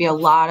there's going to be a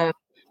lot of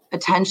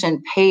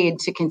attention paid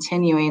to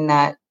continuing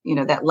that,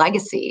 that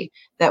legacy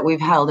that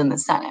we've held in the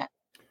Senate.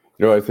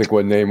 I think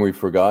one name we've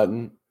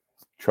forgotten,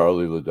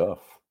 Charlie LaDuff.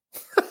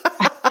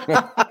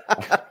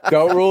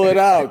 Don't rule it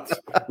out.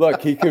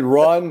 Look, he could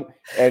run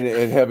and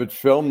have it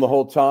filmed the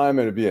whole time,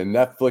 and it'd be a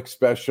Netflix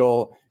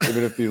special,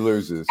 even if he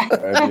loses.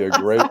 It'd be a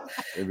great.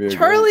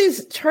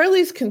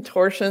 Charlie's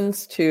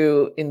contortions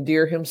to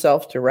endear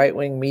himself to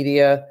right-wing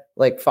media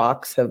like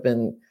Fox have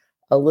been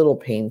a little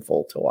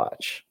painful to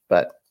watch,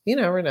 but you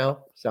never know.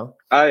 So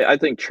I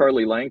think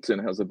Charlie Langton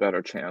has a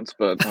better chance,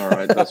 but all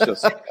right, that's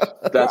just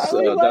let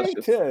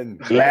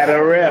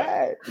her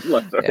rip.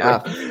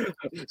 Yeah.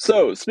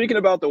 So speaking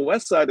about the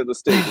west side of the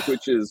state,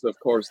 which is of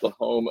course the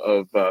home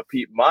of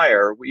Pete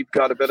Meyer, we've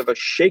got a bit of a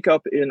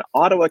shakeup in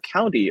Ottawa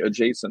County,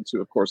 adjacent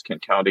to of course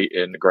Kent County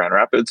in Grand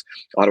Rapids.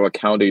 Ottawa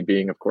County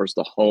being of course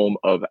the home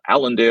of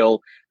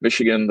Allendale,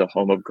 Michigan, the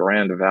home of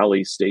Grand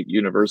Valley State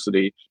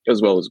University,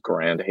 as well as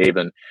Grand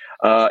Haven.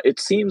 It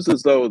seems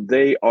as though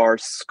they are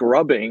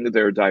scrubbing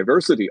their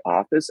diversity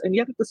office, and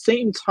yet at the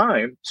same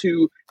time,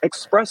 to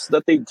express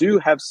that they do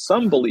have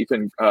some belief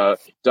in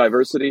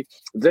diversity,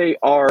 they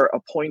are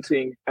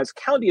appointing as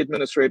county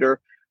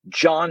administrator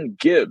John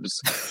Gibbs,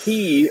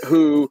 he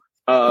who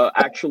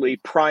actually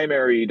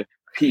primaried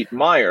Pete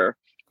Meyer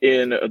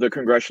in the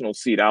congressional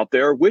seat out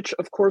there, which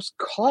of course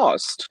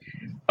cost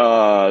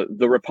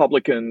the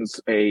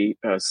Republicans a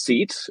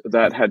seat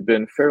that had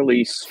been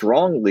fairly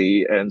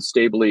strongly and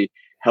stably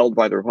held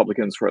by the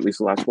Republicans for at least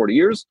the last 40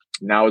 years,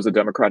 now is a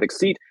Democratic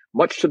seat,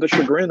 much to the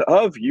chagrin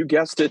of, you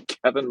guessed it,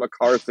 Kevin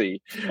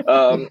McCarthy.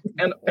 And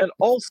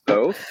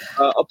also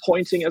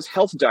appointing as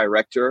health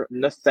director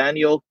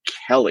Nathaniel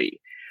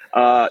Kelly.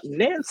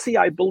 Nancy,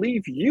 I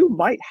believe you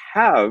might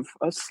have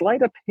a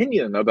slight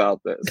opinion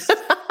about this.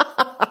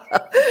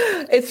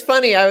 It's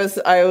funny. I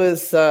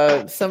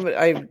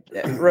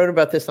wrote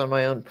about this on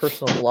my own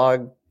personal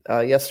blog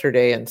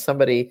yesterday, and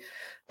somebody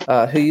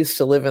who used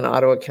to live in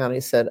Ottawa County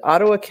said,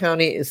 Ottawa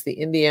County is the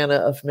Indiana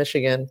of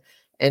Michigan,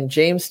 and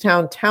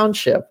Jamestown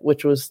Township,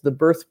 which was the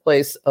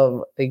birthplace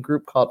of a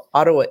group called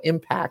Ottawa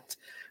Impact,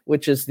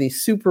 which is the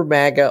super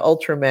MAGA,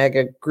 ultra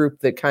MAGA group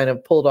that kind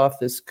of pulled off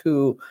this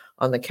coup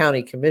on the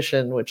county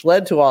commission, which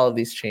led to all of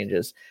these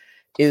changes,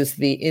 is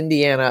the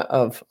Indiana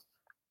of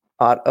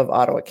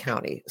Ottawa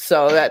County.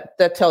 So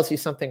that tells you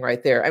something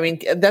right there. I mean,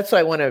 that's what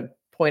I want to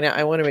point out.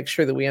 I want to make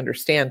sure that we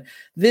understand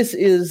this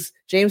is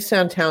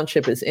Jamestown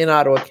Township is in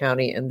Ottawa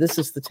County, and this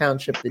is the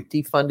township that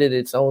defunded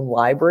its own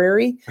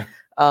library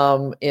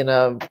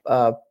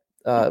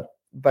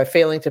by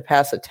failing to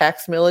pass a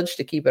tax millage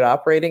to keep it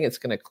operating. It's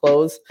going to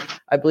close.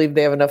 I believe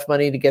they have enough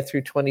money to get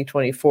through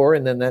 2024,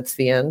 and then that's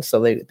the end. So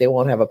they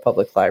won't have a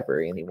public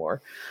library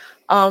anymore.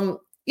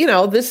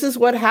 This is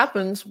what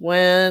happens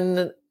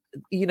when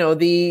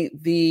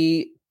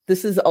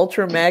this is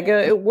ultra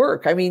MAGA at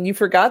work. I mean, you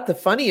forgot the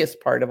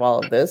funniest part of all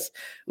of this,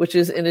 which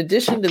is in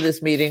addition to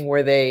this meeting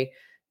where they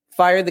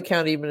fired the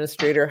county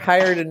administrator,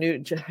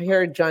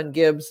 hired John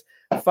Gibbs,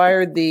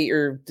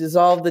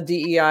 dissolved the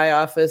DEI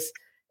office,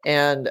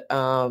 and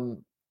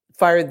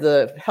fired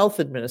the health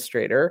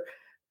administrator.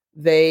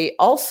 They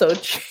also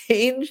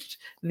changed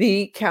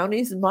the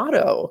county's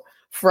motto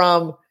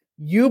from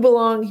 "You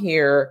belong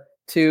here"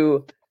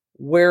 to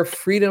 "Where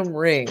freedom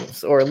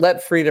rings," or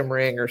 "Let freedom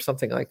ring," or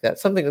something like that.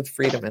 Something with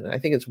freedom in it. I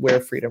think it's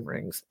 "Where freedom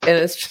rings." And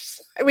it's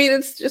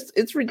just,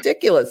 it's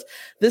ridiculous.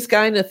 This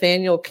guy,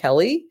 Nathaniel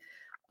Kelly,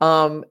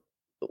 I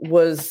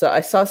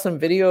saw some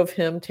video of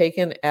him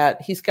taken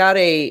he's got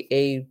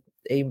a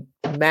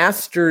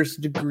master's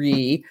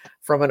degree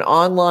from an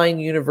online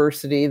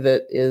university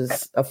that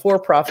is a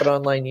for-profit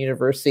online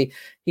university.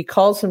 He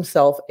calls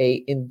himself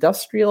a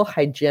industrial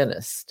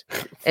hygienist.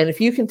 And if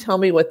you can tell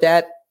me what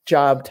that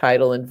job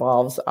title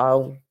involves,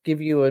 I'll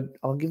give you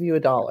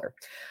 $1.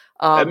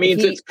 That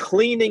means it's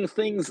cleaning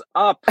things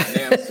up,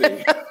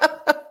 Nancy.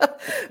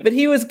 But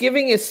he was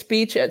giving a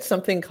speech at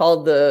something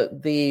called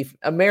the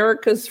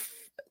America's.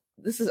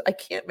 I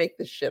can't make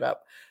this shit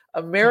up.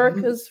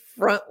 America's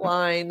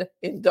Frontline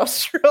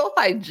Industrial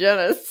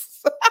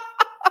Hygienists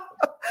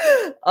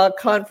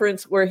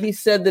conference, where he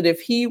said that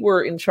if he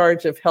were in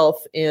charge of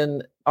health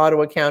in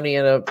Ottawa County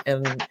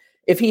and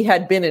if he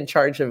had been in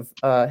charge of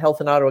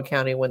health in Ottawa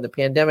County when the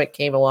pandemic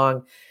came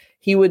along,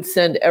 he would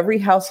send every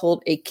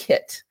household a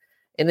kit.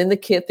 And in the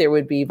kit, there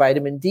would be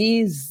vitamin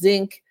D,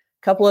 zinc,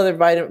 a couple other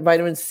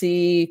vitamin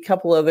C, a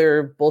couple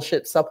other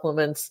bullshit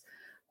supplements,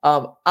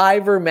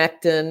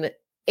 ivermectin,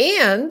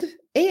 and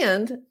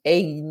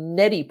a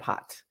neti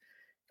pot.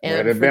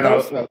 And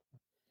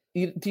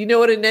do you know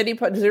what a neti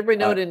pot? Does everybody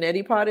know what a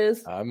neti pot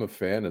is? I'm a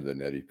fan of the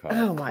neti pot.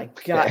 Oh my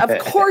God! Of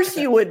course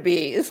you would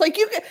be. It's like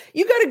you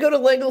got to go to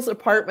Lengel's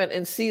apartment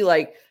and see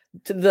like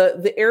to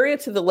the area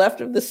to the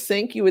left of the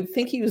sink. You would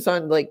think he was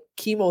on like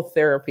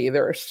chemotherapy.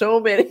 There are so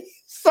many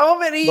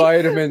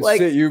vitamin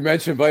C. You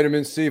mentioned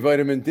vitamin C,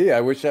 vitamin D. I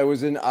wish I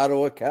was in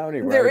Ottawa County.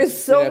 There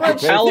is so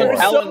much. There's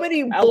so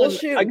many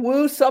bullshit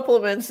woo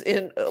supplements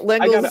in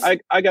Lengel's.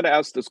 I got to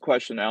ask this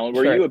question, Alan.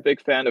 Were you a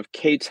big fan of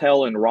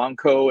K-Tel and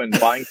Ronco and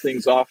buying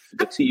things off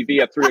the TV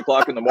at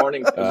 3:00 in the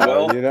morning as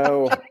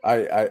well?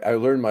 I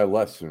learned my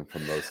lesson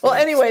from those. Well,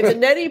 anyway, the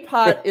neti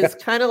pot is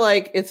kind of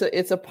like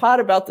it's a pot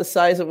about the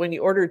size of when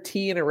you order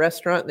tea in a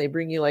restaurant and they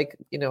bring you like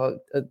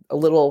a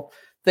little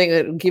thing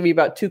that will give you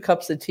about 2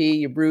 cups of tea.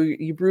 You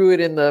brew it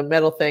in the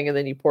metal thing and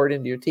then you pour it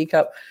into your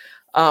teacup.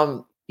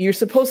 You're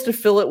supposed to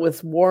fill it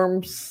with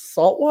warm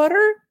salt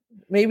water.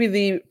 Maybe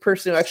the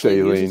person who actually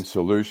saline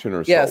solution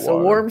or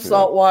so warm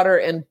salt water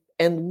and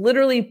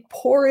literally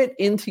pour it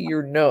into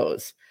your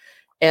nose.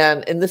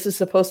 And this is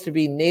supposed to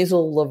be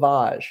nasal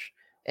lavage.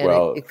 And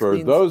well, for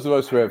those of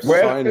us who have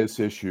sinus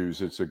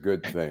issues, it's a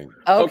good thing.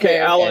 Okay,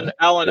 Allan,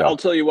 yeah. I'll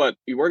tell you what,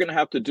 we're going to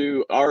have to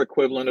do our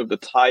equivalent of the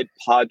Tide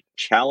Pod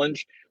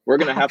Challenge. We're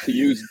going to have to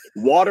use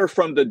water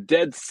from the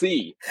Dead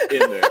Sea in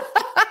there.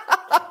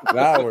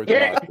 Now we're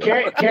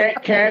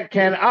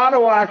can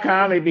Ottawa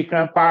County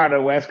become part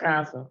of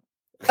Wisconsin?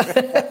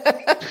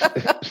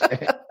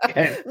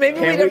 Maybe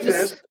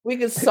we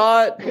could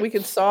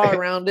saw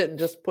around it and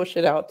just push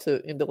it out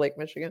into Lake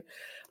Michigan.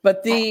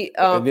 But the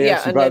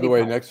Nancy, by the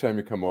way, next time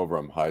you come over,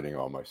 I'm hiding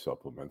all my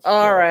supplements.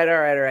 All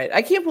right.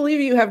 I can't believe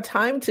you have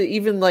time to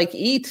even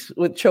eat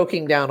with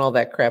choking down all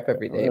that crap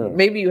every day.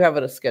 Maybe you have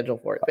a schedule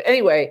for it. But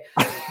anyway,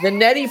 the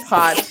neti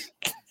pot.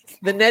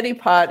 The neti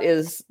pot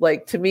is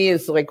to me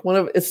is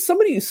is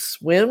somebody who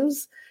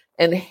swims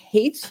and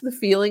hates the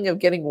feeling of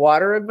getting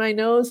water in my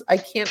nose. I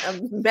can't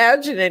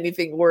imagine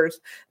anything worse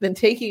than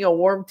taking a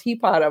warm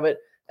teapot of it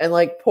and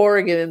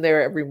pouring it in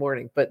there every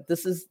morning. But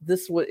this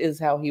is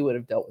how he would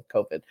have dealt with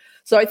COVID.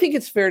 So I think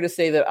it's fair to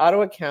say that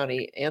Ottawa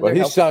County and their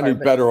he's sounding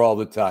better all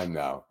the time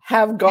now.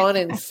 Have gone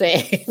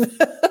insane.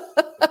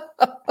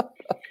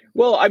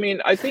 Well, I mean,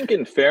 I think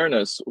in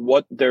fairness,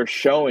 what they're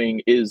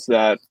showing is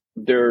that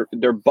they're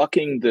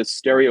bucking this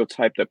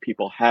stereotype that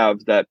people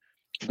have that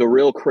the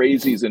real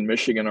crazies in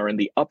Michigan are in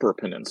the Upper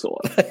Peninsula.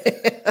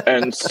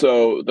 And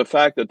so the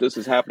fact that this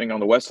is happening on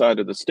the west side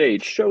of the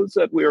state shows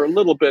that we're a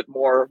little bit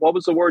more, what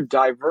was the word?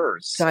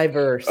 Diverse.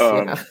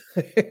 Yeah.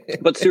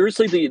 But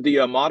seriously,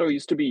 the motto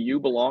used to be, "You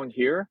belong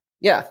here."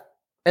 Yeah.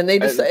 And they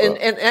just,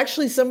 and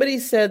actually somebody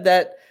said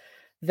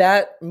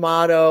that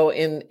motto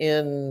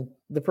in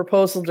the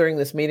proposal during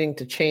this meeting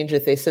to change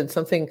it, they said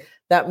something,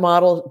 that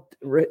model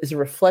is a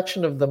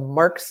reflection of the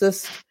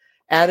Marxist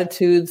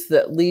attitudes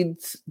that led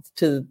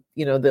to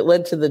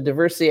the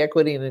Diversity,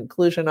 Equity, and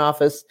Inclusion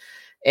Office,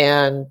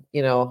 and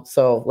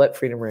so let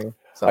freedom ring.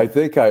 So I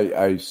think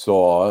I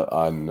saw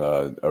on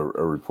a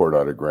report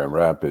out of Grand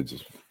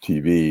Rapids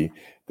TV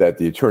that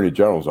the Attorney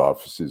General's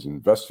office is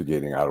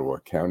investigating Ottawa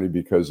County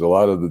because a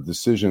lot of the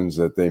decisions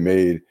that they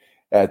made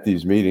at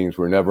these meetings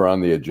were never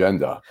on the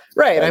agenda.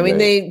 Right. And I mean,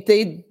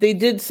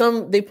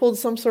 they pulled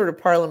some sort of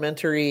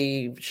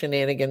parliamentary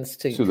shenanigans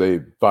so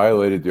they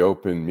violated the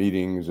Open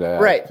Meetings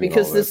Act. Right.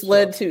 Because this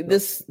led to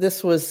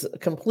this was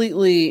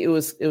completely, it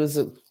was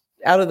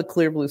out of the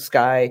clear blue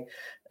sky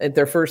at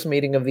their first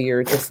meeting of the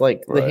year, just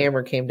the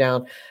hammer came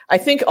down. I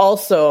think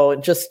also,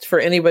 just for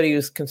anybody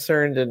who's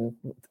concerned and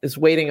is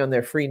waiting on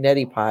their free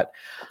neti pot,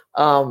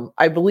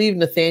 I believe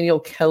Nathaniel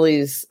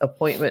Kelly's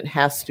appointment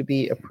has to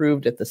be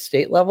approved at the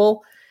state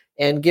level.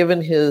 And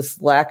given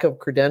his lack of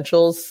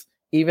credentials,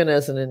 even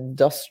as an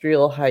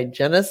industrial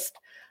hygienist,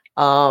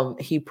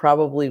 he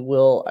probably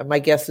will. My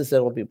guess is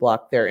it'll be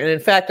blocked there. And in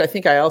fact, I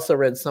think I also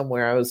read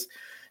somewhere, I was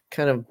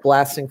kind of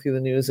blasting through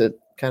the news at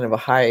kind of a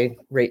high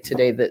rate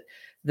today,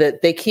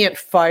 that they can't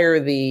fire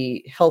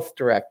the health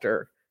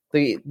director,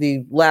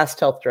 the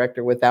last health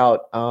director,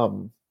 without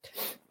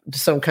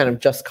some kind of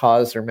just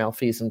cause or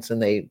malfeasance,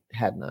 and they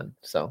had none.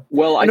 So,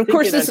 well, and of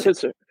course,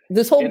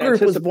 this whole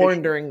group was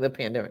born during the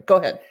pandemic. Go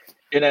ahead.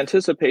 In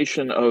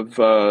anticipation of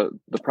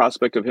the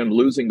prospect of him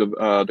losing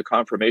the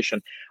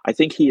confirmation, I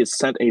think he has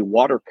sent a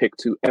water pick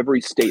to every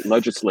state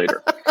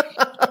legislator.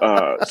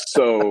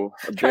 So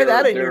try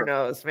that in your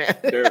nose, man.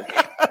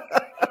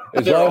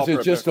 As long as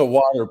it's just a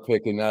water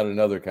pick and not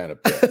another kind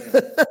of pick.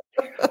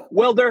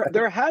 Well,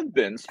 there have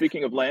been,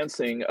 speaking of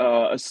Lansing,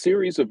 a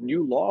series of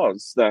new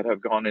laws that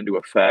have gone into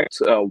effect.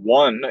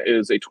 One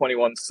is a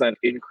 21-cent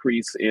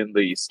increase in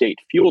the state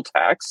fuel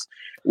tax,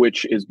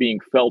 which is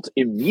being felt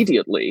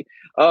immediately.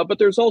 But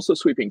there's also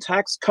sweeping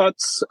tax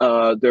cuts.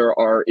 There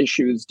are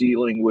issues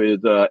dealing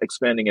with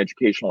expanding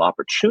educational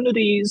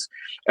opportunities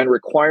and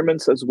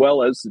requirements, as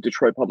well as the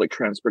Detroit public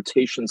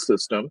transportation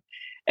system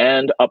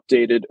and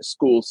updated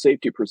school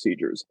safety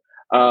procedures.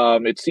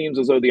 It seems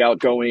as though the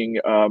outgoing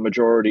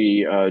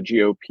majority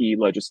GOP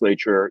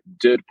legislature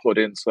did put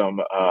in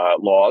some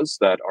laws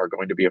that are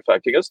going to be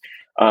affecting us.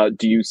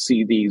 Do you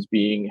see these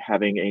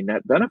having a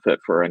net benefit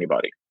for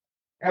anybody?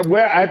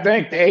 Well, I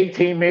think the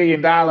 $18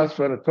 million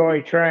for the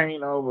toy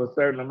train over a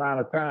certain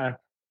amount of time,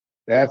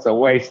 that's a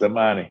waste of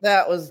money.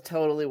 That was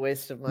totally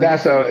waste of money.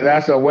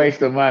 That's a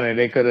waste of money.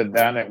 They could have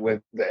done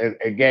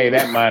it gave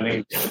that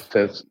money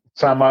to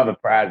some other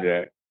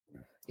project.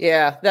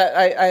 Yeah, that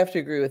I have to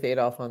agree with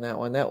Adolph on that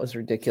one. That was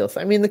ridiculous.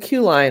 I mean, the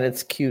Q line,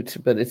 it's cute,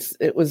 but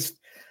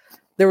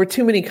there were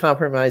too many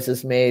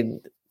compromises made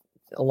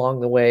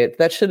along the way.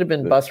 That should have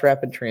been bus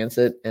rapid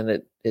transit,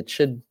 and it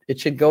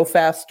should go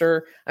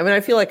faster. I mean,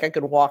 I feel like I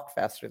could walk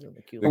faster than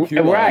the Q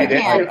line.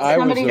 Right.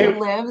 Somebody who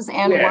lives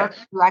and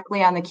works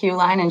directly on the Q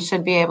line and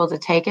should be able to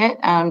take it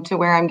to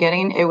where I'm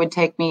getting, it would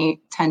take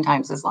me 10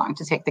 times as long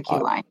to take the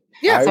Q line.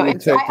 Yeah, so I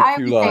would say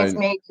it's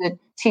made to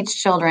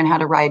teach children how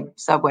to ride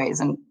subways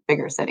in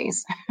bigger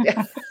cities.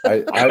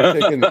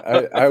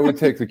 I would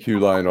take the Q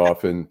line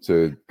often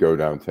to go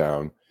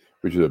downtown,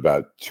 which is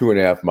about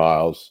 2.5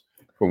 miles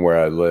from where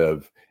I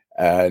live.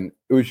 And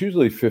it was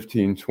usually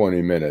 15,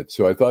 20 minutes.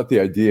 So I thought the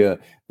idea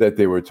that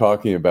they were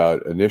talking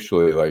about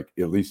initially, like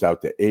at least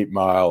out to 8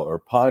 Mile or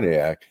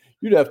Pontiac,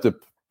 you'd have to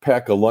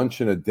pack a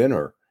lunch and a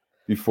dinner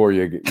before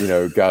you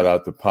got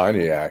out the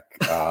Pontiac.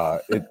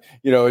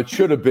 It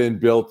should have been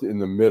built in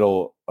the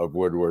middle of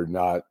Woodward,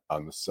 not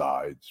on the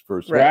sides.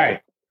 First,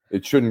 right.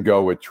 It shouldn't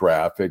go with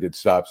traffic. It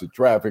stops at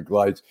traffic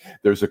lights.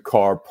 There's a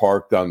car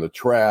parked on the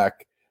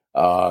track.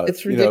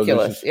 It's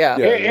ridiculous.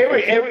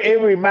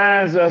 It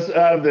reminds us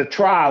of the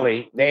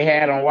trolley they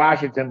had on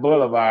Washington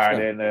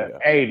Boulevard in the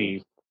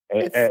 80s.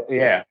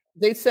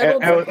 They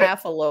settled for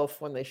half a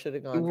loaf when they should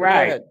have gone.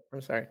 Right. Go ahead.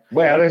 I'm sorry.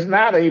 Well, it's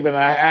not even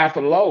a half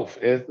a loaf.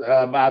 It's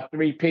about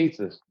 3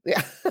 pizzas.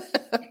 Yeah.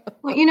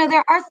 Well,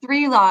 there are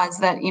 3 laws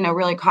that,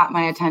 really caught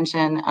my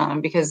attention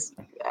because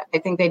I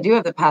think they do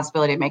have the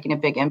possibility of making a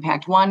big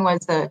impact. One was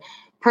the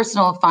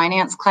personal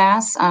finance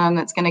class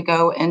that's going to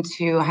go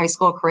into high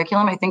school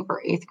curriculum, I think,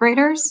 for 8th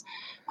graders.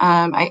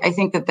 I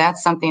think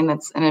that's something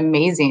that's an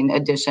amazing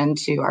addition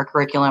to our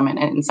curriculum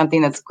and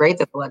something that's great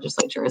that the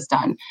legislature has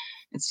done.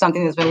 It's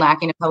something that's been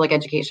lacking in public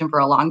education for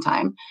a long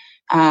time.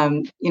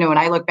 When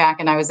I look back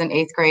and I was in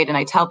 8th grade, and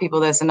I tell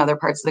people this in other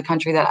parts of the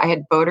country, that I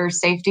had boater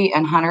safety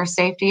and hunter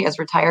safety as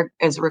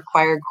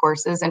required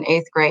courses in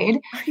 8th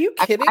grade. Are you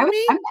kidding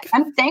me?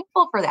 I'm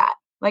thankful for that.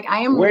 Like, I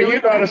am. Where you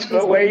go to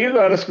school? Where you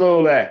go to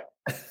school at?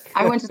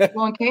 I went to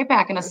school in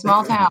K-Pac in a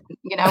small town,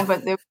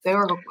 but they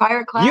were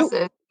required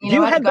classes.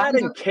 You had that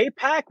in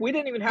K-Pac? We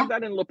didn't even have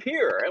that in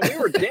Lapeer, and we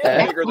were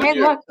damn bigger than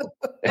you. Look,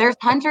 there's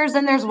hunters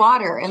and there's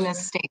water in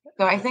this state.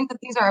 So I think that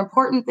these are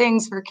important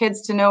things for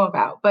kids to know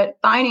about. But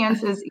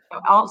finance is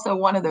also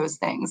one of those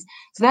things.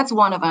 So that's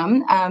one of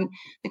them.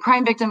 The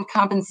Crime Victim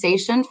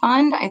Compensation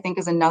Fund, I think,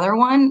 is another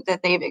one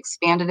that they've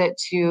expanded it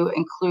to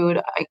include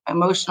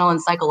emotional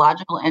and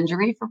psychological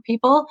injury for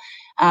people.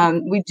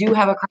 We do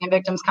have a Crime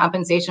Victims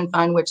Compensation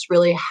Fund, which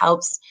really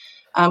helps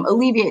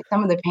alleviate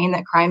some of the pain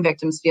that crime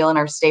victims feel in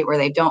our state, where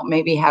they don't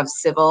maybe have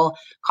civil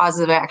causes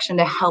of action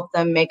to help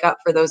them make up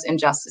for those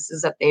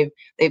injustices that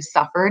they've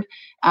suffered.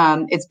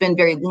 It's been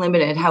very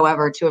limited,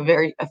 however, to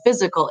a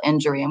physical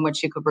injury in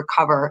which you could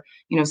recover,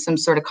 some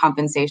sort of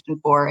compensation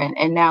for.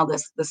 And now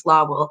this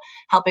law will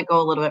help it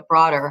go a little bit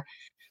broader.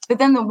 But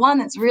then the one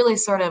that's really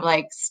sort of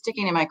like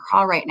sticking in my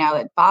craw right now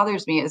that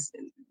bothers me is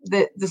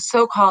the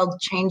so-called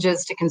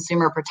changes to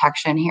consumer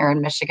protection here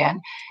in Michigan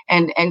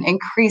and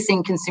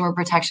increasing consumer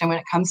protection when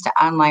it comes to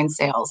online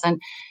sales.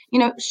 And,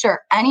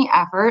 sure, any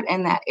effort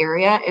in that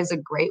area is a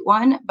great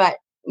one, but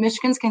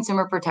Michigan's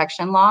consumer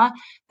protection law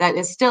that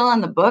is still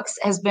on the books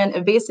has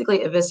been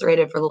basically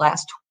eviscerated for the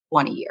last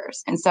 20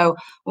 years. And so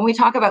when we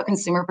talk about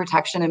consumer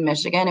protection in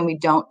Michigan and we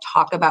don't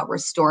talk about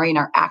restoring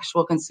our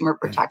actual Consumer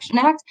Protection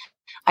Act,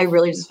 I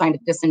really just find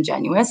it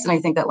disingenuous. And I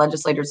think that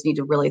legislators need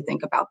to really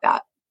think about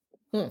that.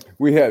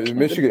 We have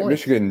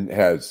Michigan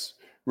has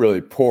really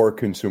poor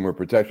consumer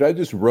protection. I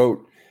just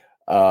wrote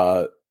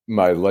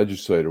my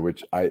legislator,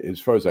 which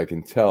as far as I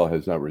can tell,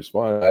 has not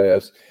responded. I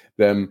asked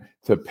them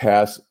to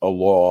pass a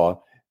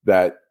law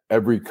that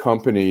every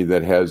company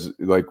that has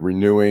like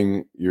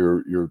renewing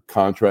your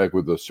contract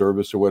with a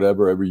service or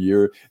whatever every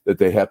year, that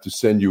they have to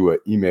send you an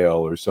email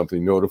or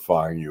something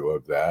notifying you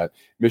of that.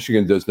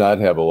 Michigan does not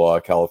have a law.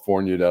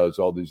 California does,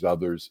 all these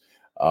others.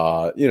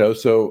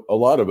 So a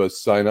lot of us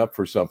sign up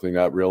for something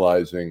not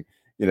realizing,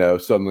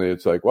 suddenly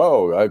it's like,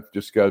 whoa, I've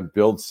just got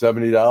billed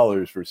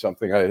 $70 for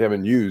something I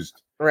haven't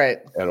used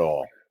at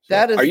all.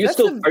 So, are you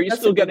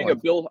still getting a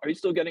bill? Are you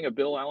still getting a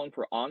bill, Alan,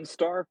 for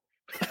OnStar?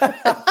 Because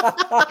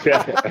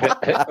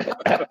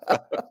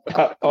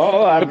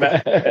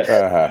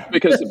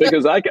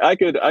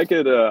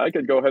I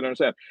could go ahead and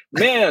understand.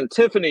 Man,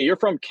 Tiffany, you're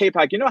from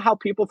K-Pac. You know how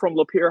people from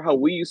Lapeer, how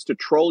we used to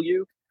troll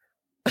you?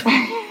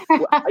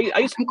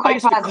 I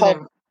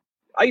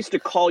used to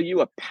call you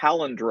a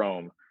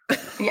palindrome.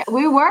 Yeah,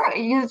 we were.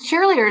 The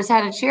cheerleaders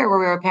had a cheer where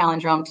we were a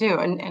palindrome too,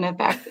 and in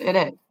fact, it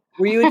is.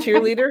 Were you a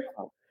cheerleader?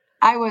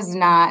 I was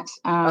not.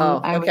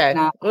 I was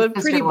not. Well,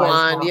 pretty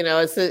blonde,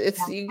 it's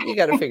you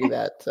got to figure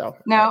that. So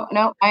no.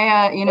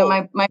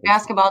 My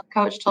basketball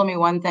coach told me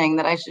one thing,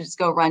 that I should just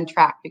go run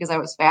track because I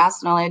was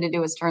fast and all I had to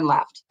do was turn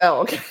left.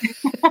 Oh, okay.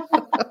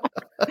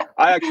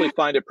 I actually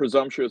find it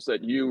presumptuous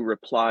that you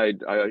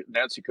replied.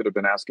 Nancy could have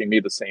been asking me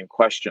the same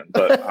question,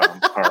 but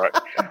all right.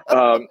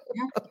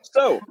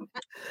 So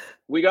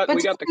we got the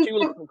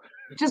cue.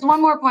 Just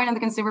one more point on the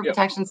consumer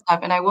protection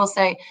stuff, and I will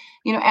say,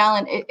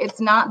 Alan,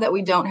 it's not that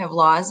we don't have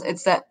laws;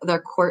 it's that the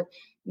court.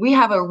 We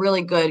have a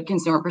really good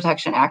Consumer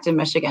Protection Act in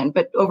Michigan,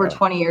 but over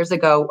 20 years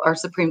ago, our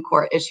Supreme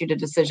Court issued a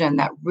decision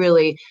that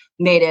really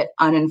made it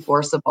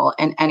unenforceable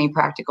in any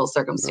practical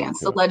circumstance.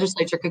 The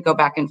legislature could go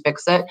back and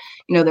fix it.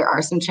 There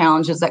are some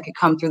challenges that could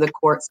come through the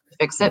courts to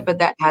fix it, but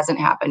that hasn't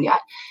happened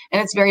yet.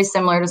 And it's very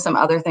similar to some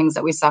other things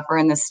that we suffer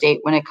in the state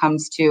when it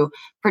comes to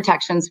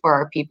protections for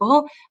our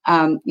people.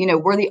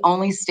 We're the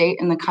only state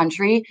in the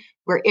country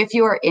where if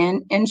you are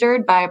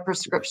injured by a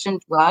prescription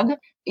drug,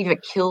 if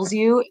it kills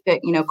you, if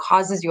it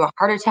causes you a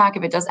heart attack,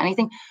 if it does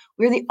anything,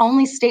 we're the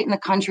only state in the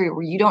country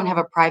where you don't have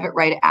a private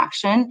right of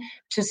action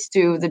to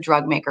sue the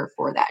drug maker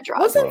for that drug.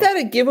 Wasn't that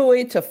a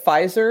giveaway to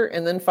Pfizer,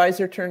 and then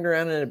Pfizer turned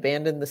around and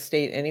abandoned the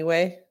state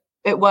anyway?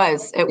 It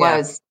was. It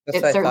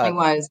certainly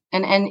was.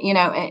 And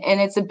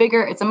it's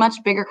a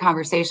much bigger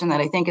conversation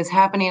that I think is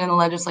happening in the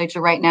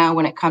legislature right now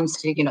when it comes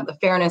to, the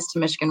fairness to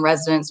Michigan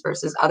residents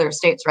versus other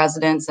states'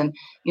 residents, and,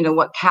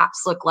 what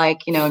caps look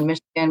like, in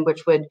Michigan,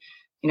 which would,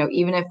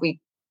 even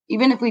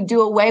if we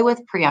do away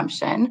with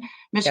preemption,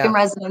 Michigan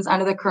residents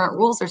under the current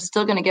rules are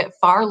still going to get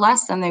far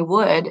less than they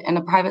would in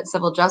a private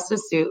civil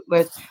justice suit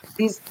with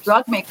these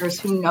drug makers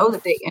who know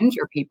that they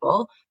injure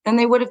people than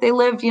they would if they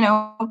lived,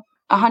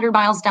 100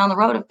 miles down the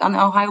road on the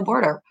Ohio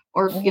border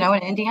or,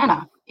 in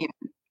Indiana. Even.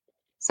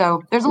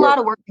 So there's a lot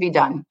of work to be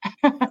done.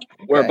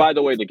 Where, by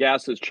the way, the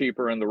gas is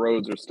cheaper and the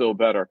roads are still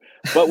better.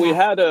 But we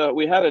had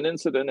an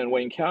incident in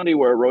Wayne County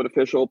where a road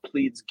official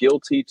pleads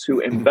guilty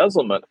to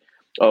embezzlement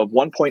of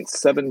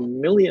 $1.7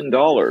 million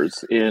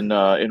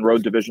in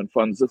road division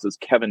funds. This is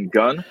Kevin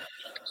Gunn.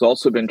 He's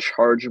also been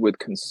charged with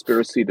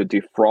conspiracy to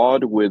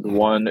defraud with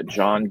one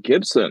John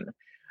Gibson.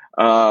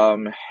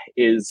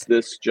 Is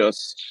this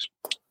just,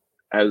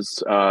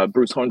 as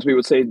Bruce Hornsby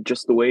would say,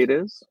 just the way it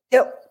is?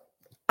 Yep.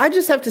 I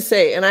just have to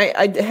say, and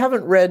I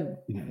haven't read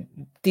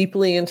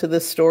deeply into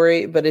this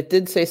story, but it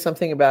did say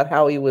something about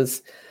how he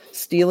was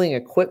stealing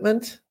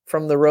equipment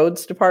from the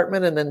roads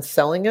department and then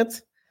selling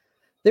it.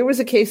 There was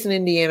a case in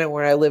Indiana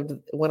when I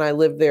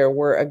lived there,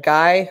 where a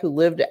guy who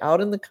lived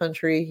out in the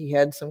country, he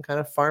had some kind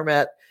of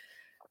farmette,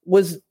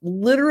 was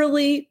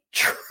literally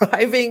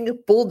driving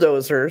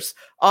bulldozers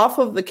off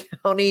of the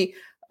county,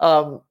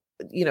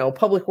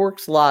 public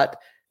works lot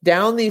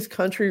down these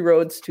country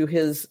roads to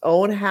his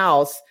own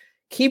house,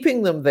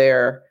 keeping them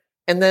there,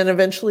 and then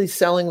eventually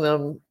selling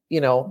them,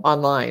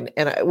 online.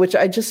 And which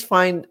I just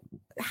find,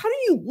 how do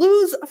you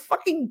lose a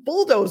fucking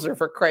bulldozer,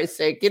 for Christ's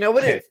sake?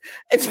 But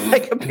it's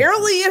like,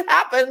 apparently it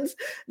happens.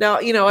 Now,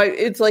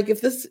 it's like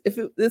if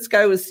this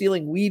guy was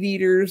stealing weed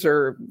eaters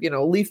or,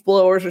 leaf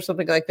blowers or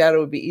something like that, it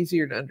would be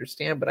easier to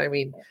understand. But I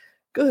mean,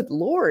 good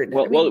Lord.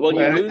 Well, you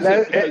lose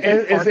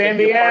it's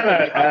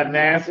Indiana,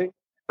 Nancy.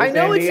 I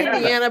know it's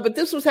Indiana, but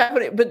this was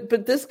happening.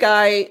 But this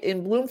guy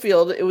in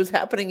Bloomfield, it was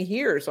happening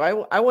here. So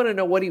I want to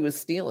know what he was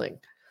stealing.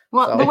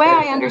 Well, the way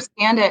I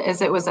understand it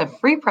is it was a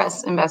free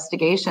press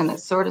investigation that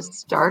sort of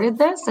started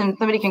this, and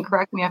somebody can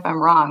correct me if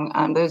I'm wrong.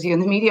 Those of you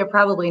in the media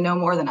probably know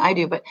more than I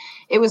do, but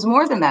it was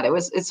more than that.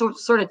 It's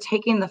sort of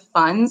taking the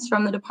funds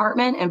from the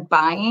department and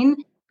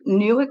buying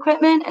new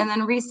equipment and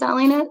then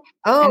reselling it.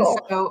 Oh, and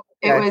so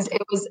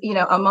it was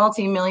a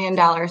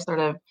multi-million-dollar sort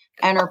of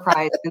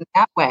enterprise in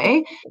that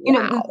way.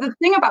 Wow. The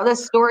thing about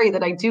this story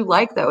that I do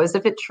like, though, is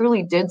if it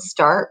truly did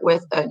start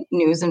with a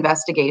news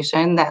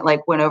investigation that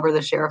went over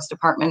the sheriff's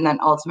department and then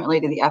ultimately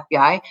to the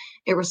FBI,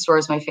 it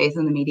restores my faith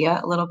in the media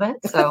a little bit.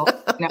 So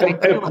I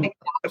do like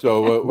that.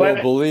 So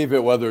we'll believe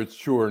it whether it's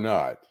true or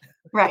not.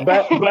 Right.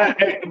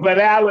 But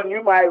Allan,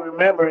 you might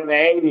remember in the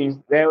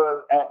 80s, there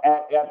was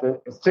at the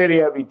city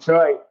of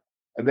Detroit,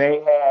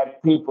 they had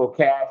people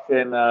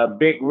cashing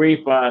big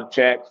refund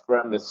checks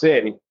from the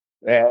city.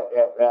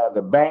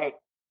 The bank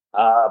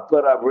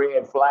put up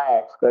red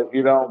flags because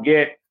you don't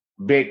get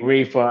big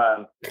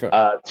refund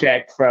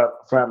checks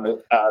from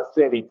the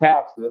city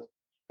taxes,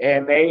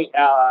 and they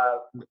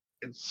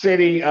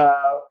city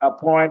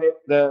appointed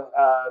the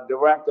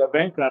director of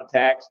income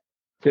tax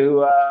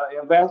to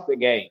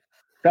investigate.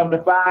 Come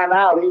to find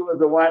out, he was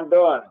the one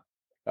doing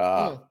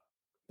it.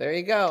 There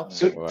you go.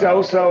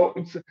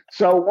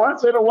 So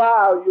once in a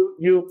while,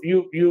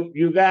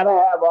 you gotta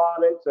have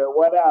audits or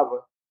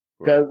whatever.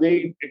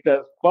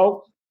 Because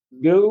folks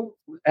do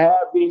have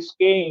these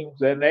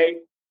schemes and they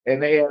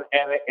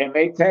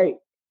take,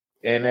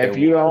 and if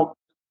you don't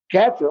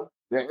catch them,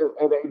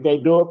 they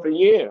do it for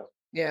years.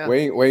 Yeah.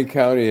 Wayne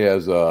County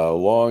has a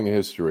long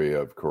history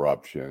of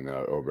corruption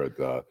over at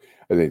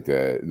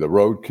the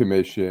road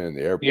commission,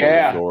 the airport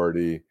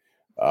authority,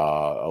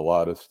 a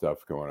lot of stuff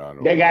going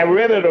on. They got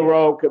rid of the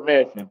road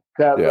commission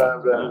because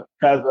of the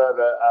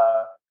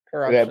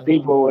corruption that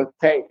people were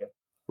taking.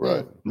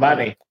 Right.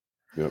 Money.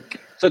 Yep.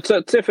 So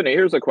Tiffany,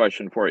 here's a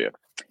question for you.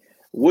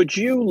 Would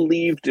you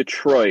leave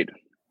Detroit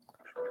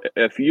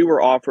if you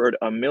were offered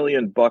 $1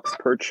 million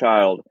per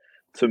child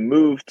to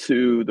move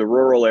to the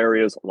rural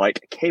areas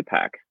like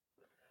K-Pac?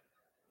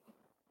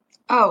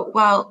 Oh,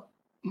 well,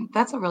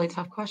 that's a really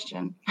tough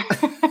question.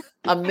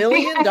 $1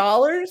 million?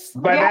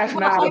 But that's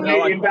not $1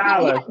 million.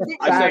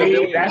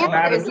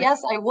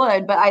 Yes, I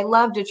would, but I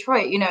love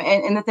Detroit,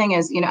 and the thing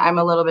is, I'm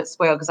a little bit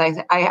spoiled because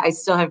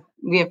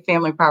we have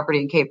family property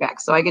in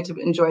K-Pac, so I get to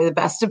enjoy the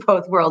best of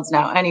both worlds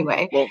now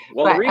anyway. Well,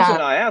 the reason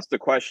I asked the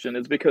question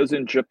is because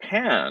in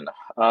Japan,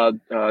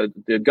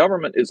 the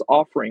government is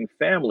offering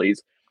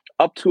families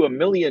up to 1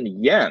 million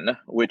yen,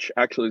 which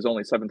actually is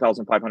only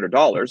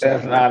 $7,500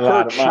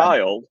 per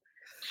child,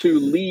 to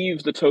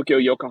leave the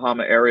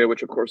Tokyo-Yokohama area,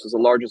 which of course is the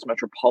largest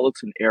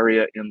metropolitan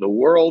area in the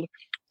world.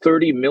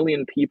 30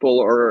 million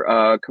people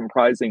are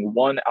comprising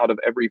 1 out of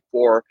every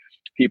 4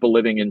 people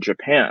living in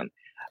Japan.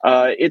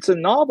 It's a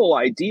novel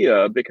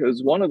idea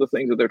because one of the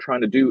things that they're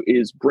trying to do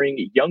is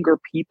bring younger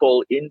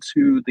people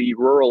into the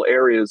rural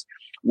areas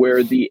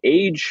where the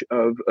age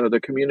of the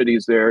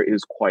communities there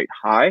is quite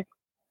high.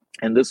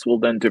 And this will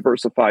then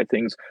diversify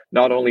things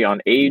not only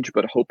on age,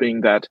 but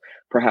hoping that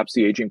perhaps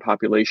the aging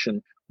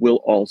population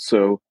will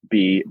also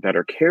be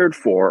better cared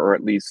for, or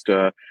at least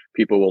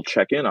people will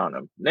check in on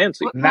them.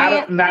 Nancy. Go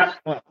ahead.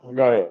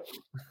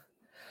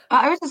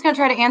 I was just going to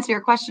try to answer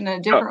your question in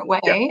a different way.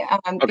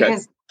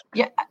 Because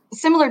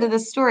similar to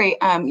this story,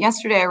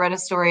 yesterday I read a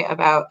story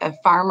about a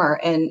farmer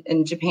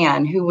in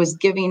Japan who was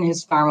giving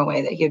his farm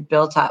away that he had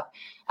built up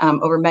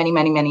over many,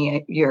 many,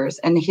 many years,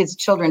 and his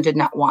children did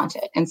not want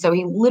it. And so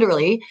he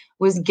literally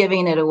was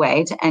giving it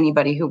away to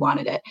anybody who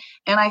wanted it.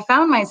 And I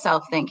found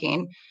myself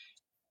thinking,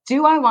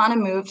 do I want to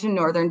move to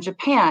northern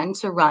Japan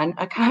to run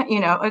a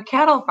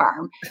cattle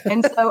farm?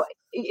 And so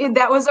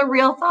that was a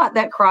real thought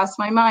that crossed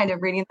my mind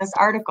of reading this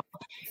article.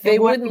 They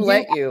wouldn't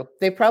let you.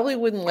 They probably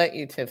wouldn't let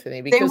you,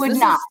 Tiffany, because they would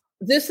not.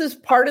 This is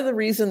part of the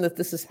reason that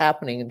this is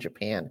happening in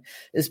Japan,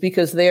 is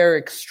because they are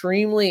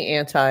extremely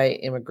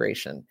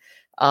anti-immigration.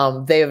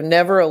 They have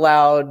never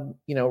allowed,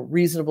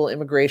 reasonable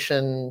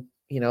immigration,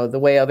 the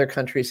way other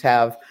countries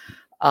have.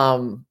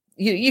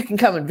 You can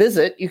come and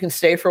visit, you can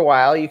stay for a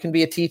while, you can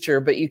be a teacher,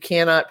 but you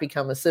cannot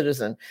become a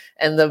citizen.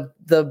 And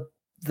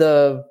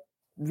the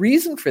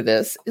reason for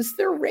this is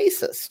they're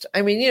racist.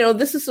 I mean,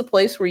 this is a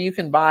place where you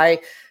can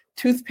buy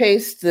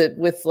toothpaste that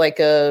with like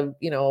a,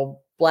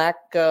 black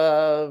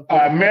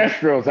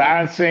minstrels.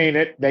 I've seen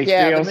it. They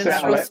still the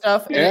sell it.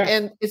 Stuff. Yeah.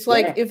 And it's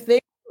like if they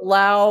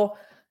allow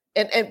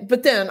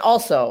but then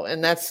also,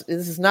 and this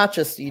is not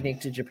just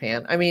unique to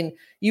Japan. I mean,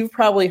 you've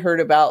probably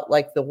heard about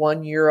like the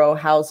 €1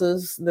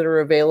 houses that are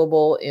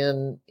available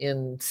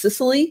in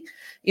Sicily,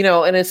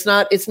 and it's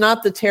not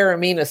the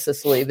Taormina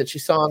Sicily that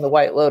you saw on the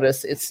White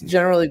Lotus. It's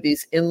generally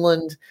these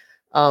inland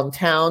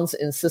towns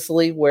in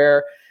Sicily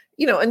where,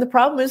 and the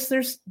problem is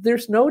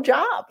there's no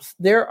jobs.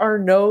 There are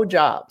no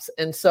jobs.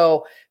 And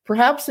so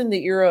perhaps in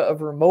the era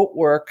of remote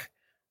work,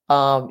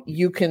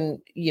 you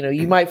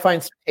might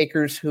find some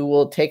takers who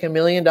will take $1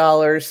 million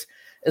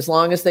as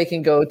long as they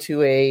can go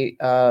to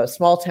a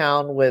small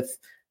town with,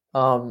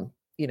 But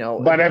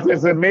if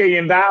it's $1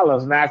 million,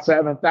 not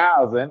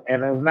 7,000,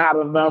 and there's not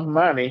enough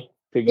money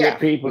to get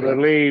people to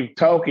leave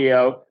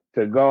Tokyo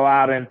to go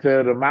out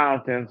into the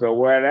mountains or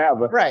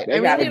wherever, right? They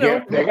got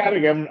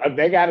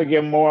to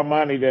give more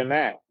money than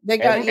that. They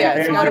got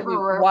it's got to be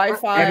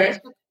Wi-Fi.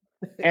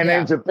 And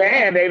in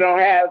Japan, they don't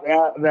have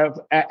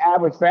the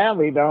average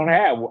family don't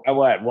have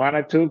one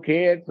or two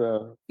kids.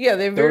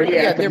 Their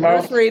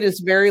birth rate is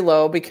very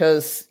low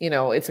because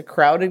it's a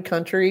crowded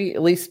country.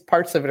 At least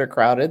parts of it are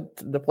crowded.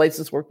 The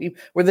places where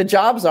the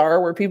jobs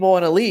are, where people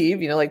want to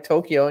leave, like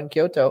Tokyo and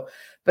Kyoto.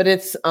 But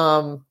it's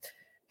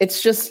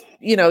just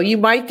you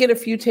might get a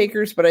few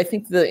takers, but I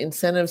think the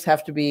incentives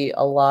have to be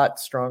a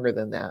lot stronger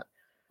than that.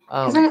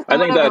 Isn't it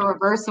somewhat of a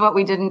reverse of what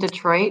we did in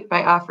Detroit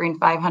by offering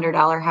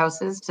 $500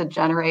 houses to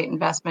generate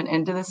investment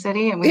into the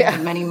city? And we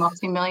had many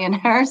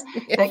multimillionaires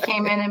that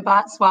came in and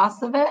bought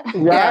swaths of it.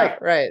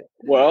 Right.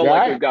 Well,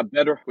 like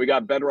we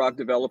got Bedrock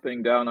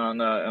developing down on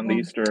the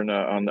eastern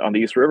on the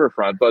East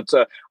Riverfront. But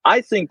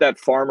I think that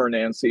farmer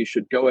Nancy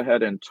should go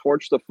ahead and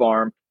torch the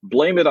farm,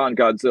 blame it on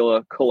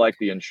Godzilla, collect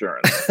the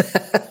insurance.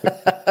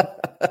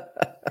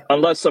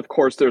 Unless, of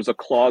course, there's a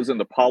clause in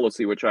the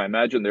policy, which I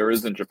imagine there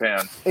is in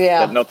Japan,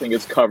 that nothing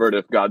is covered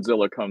if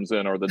Godzilla comes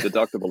in or the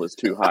deductible is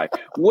too high.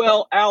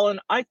 Well, Alan,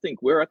 I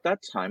think we're at that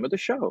time of the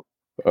show.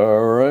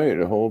 All right.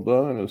 Hold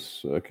on a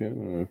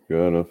second. I've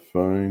got to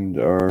find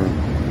our...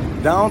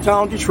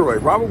 Downtown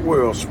Detroit, Robert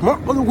Wells,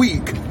 Schmuck of the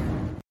Week.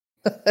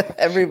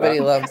 Everybody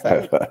loves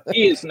that.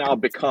 He has now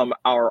become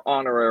our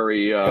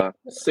honorary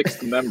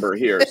sixth member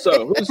here.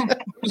 So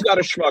who's got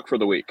a schmuck for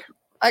the week?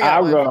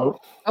 I'll go.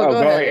 Go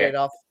ahead,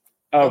 Adolph.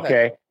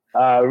 Okay.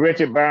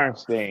 Richard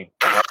Bernstein.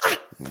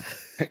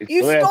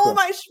 You stole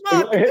my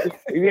schmuck.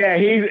 Yeah,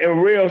 he's a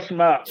real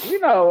schmuck.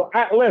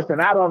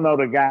 I don't know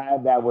the guy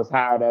that was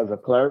hired as a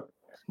clerk,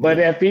 but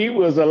if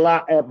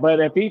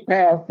he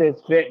passed his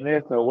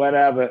fitness or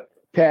whatever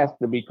test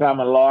to become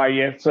a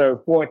lawyer,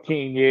 served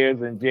 14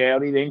 years in jail.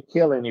 He didn't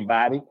kill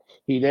anybody.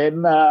 He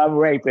didn't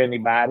rape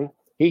anybody.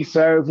 He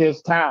served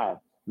his time.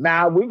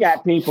 Now we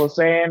got people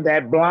saying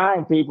that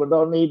blind people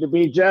don't need to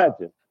be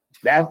judges.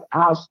 That's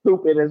how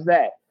stupid is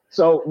that?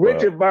 So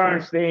Richard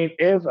Bernstein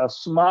is a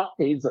schmuck.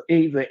 He's an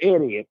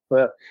idiot.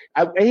 But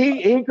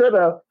he could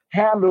have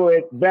handled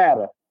it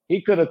better.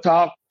 He could have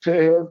talked to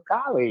his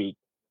colleague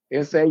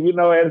and said,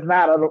 it's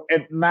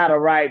not a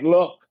right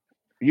look,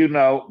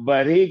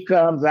 But he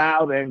comes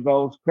out and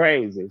goes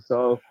crazy.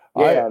 So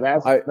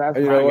that's my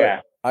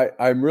guy.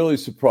 I'm really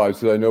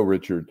surprised because I know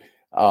Richard.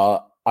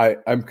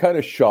 I'm kind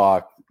of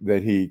shocked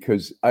that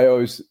because I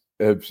always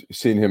have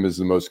seen him as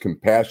the most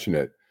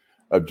compassionate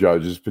of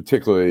judges,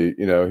 particularly,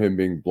 him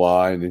being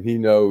blind, and he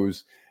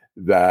knows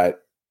that,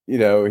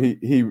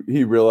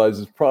 he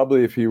realizes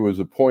probably if there was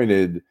an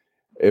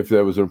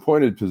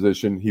appointed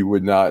position, he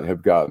would not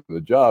have gotten the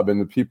job.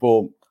 And the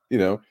people,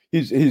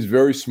 he's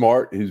very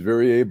smart, he's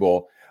very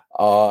able.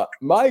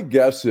 My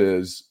guess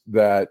is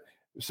that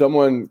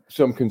some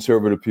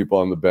conservative people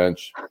on the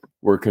bench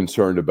were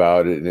concerned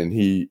about it, and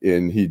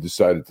he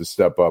decided to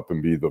step up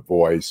and be the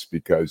voice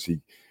because he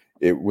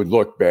it would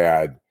look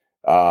bad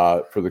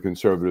for the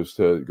conservatives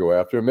to go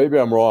after him. Maybe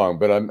I'm wrong,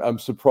 but I'm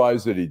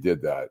surprised that he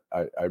did that.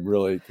 I'm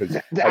really, because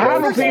how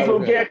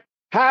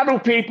do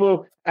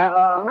people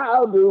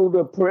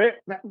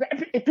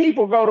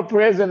go to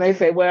prison? They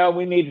say, well,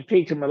 we need to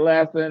teach them a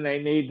lesson. They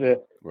need to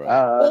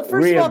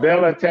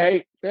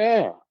rehabilitate.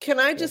 Can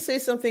I just say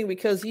something?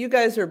 Because you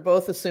guys are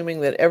both assuming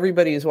that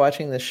everybody who's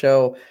watching the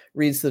show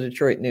reads the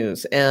Detroit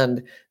News.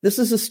 And this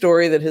is a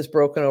story that has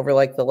broken over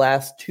like the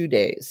last 2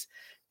 days.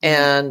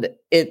 And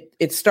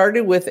it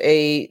started with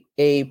a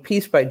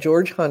piece by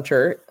George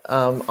Hunter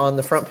on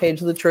the front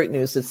page of the Detroit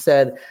News that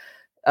said,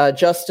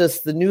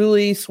 the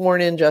newly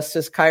sworn in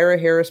Justice Kyra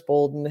Harris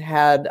Bolden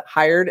had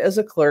hired as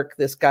a clerk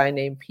this guy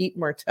named Pete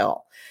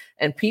Martell.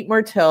 And Pete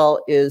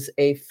Martell is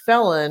a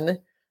felon,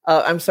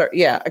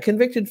 a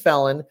convicted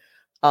felon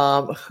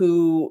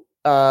who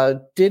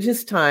did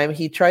his time.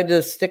 He tried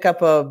to stick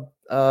up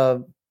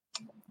a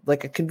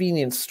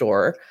convenience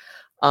store.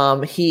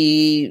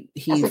 He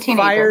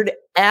fired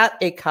at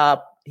a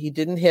cop. He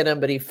didn't hit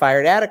him, but he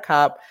fired at a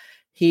cop.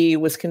 He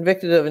was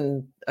convicted of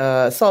an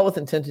assault with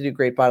intent to do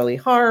great bodily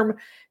harm,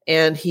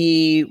 and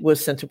he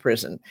was sent to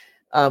prison.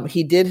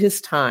 He did his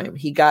time.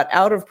 He got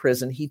out of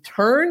prison. He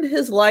turned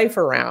his life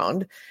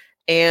around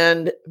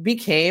and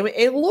became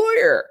a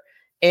lawyer,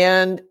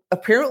 and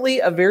apparently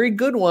a very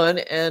good one,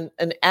 and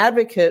an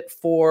advocate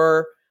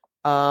for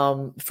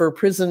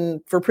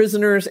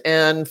prisoners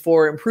and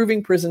for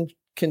improving prison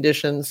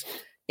conditions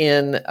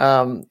in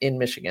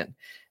Michigan.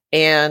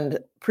 And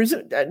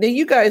now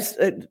you guys,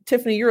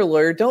 Tiffany, you're a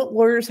lawyer. Don't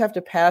lawyers have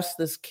to pass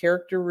this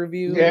character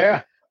review?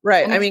 Yeah.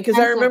 Right. I mean, because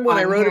I remember when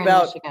I wrote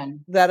about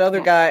that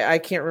other guy, I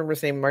can't remember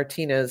his name,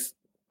 Martinez,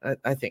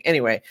 I think.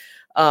 Anyway,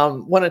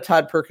 one of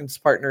Todd Perkins'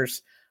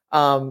 partners,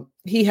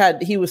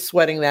 he was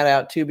sweating that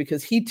out too,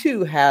 because he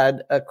too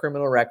had a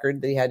criminal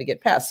record that he had to get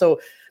past. So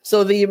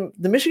the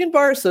Michigan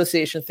Bar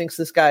Association thinks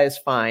this guy is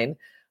fine.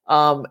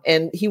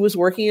 And he was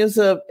working as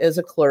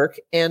a clerk,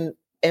 and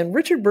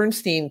Richard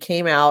Bernstein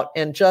came out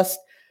and just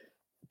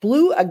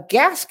blew a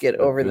gasket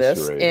over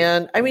this.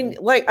 And I mean,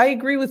 like, I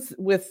agree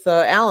with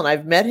Allan.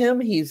 I've met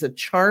him. He's a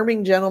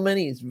charming gentleman.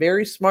 He's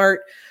very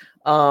smart.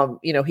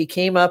 He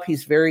came up, he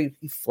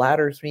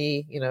flatters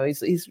me,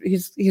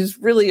 he's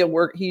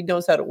really he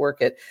knows how to work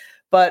it.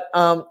 But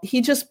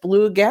he just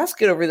blew a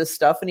gasket over this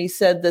stuff. And he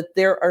said that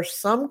there are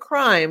some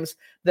crimes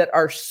that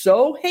are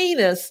so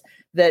heinous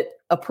that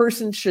a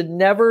person should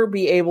never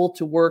be able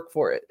to work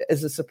for it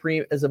as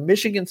a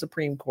Michigan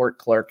Supreme Court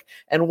clerk.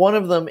 And one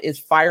of them is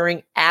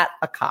firing at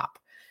a cop.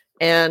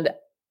 And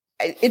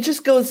it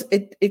just goes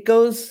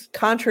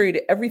contrary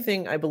to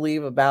everything I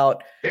believe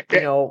about,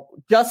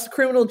 just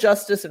criminal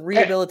justice and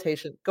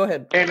rehabilitation. Go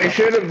ahead. And it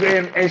should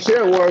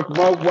have worked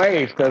both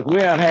ways, because we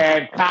done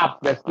had cops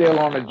that's still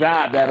on the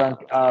job that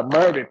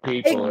murdered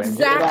people and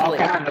did all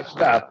kind of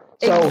stuff.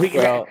 So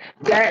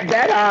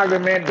that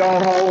argument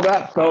don't hold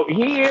up. So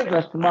he is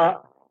a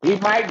schmuck. He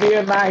might be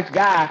a nice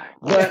guy,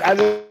 but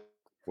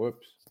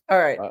whoops. All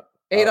right.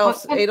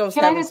 Adolph's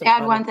can I just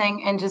add one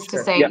thing, and just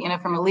to say,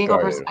 from a legal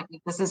perspective,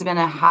 this has been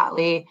a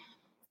hotly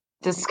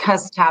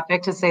discussed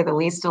topic, to say the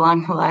least,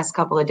 along the last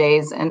couple of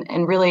days.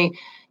 And really,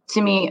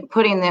 to me,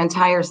 putting the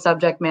entire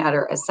subject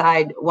matter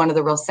aside, one of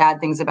the real sad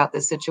things about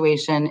this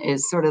situation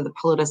is sort of the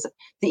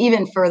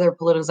even further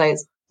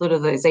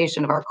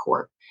politicization of our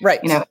court. Right.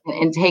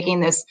 And taking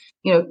this,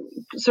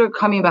 sort of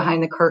coming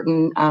behind the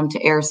curtain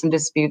to air some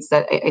disputes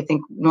that I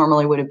think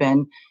normally would have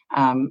been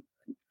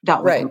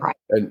dealt with in private.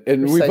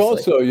 And we've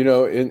also,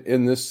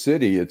 in this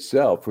city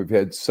itself, we've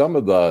had some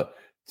of the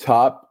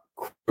top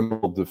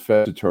criminal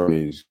defense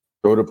attorneys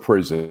go to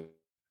prison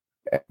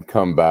and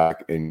come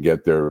back and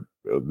get their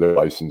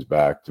license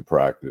back to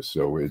practice.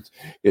 So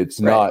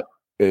it's not,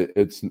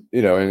 it's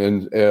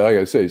and like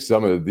I say,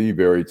 some of the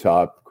very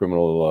top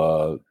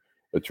criminal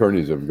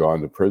attorneys have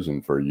gone to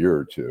prison for a year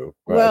or two.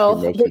 Well,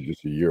 mostly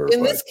just a year.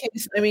 In this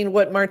case, I mean,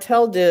 what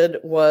Martell did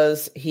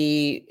was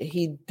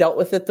he dealt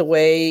with it the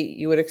way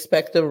you would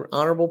expect an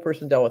honorable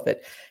person dealt with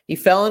it. He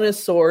fell on his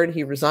sword.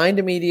 He resigned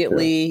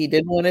immediately. He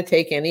didn't want to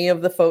take any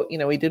of the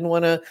he didn't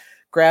want to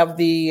grab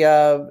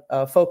the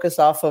focus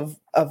off of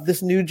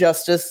this new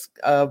Justice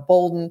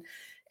Bolden.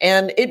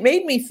 And it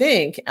made me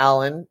think,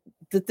 Allan,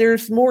 that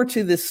there's more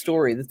to this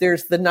story, that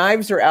the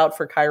knives are out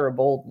for Kyra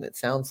Bolden, it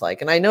sounds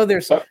like. And I know there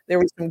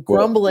was some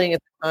grumbling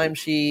at the time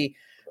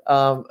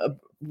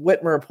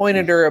Whitmer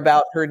appointed her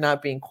about her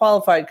not being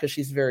qualified because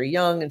she's very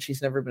young and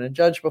she's never been a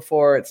judge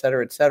before, et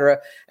cetera, et cetera.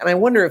 And I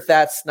wonder if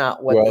that's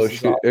not what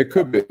it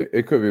could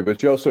be,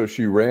 but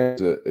she ran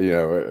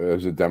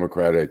as a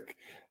Democratic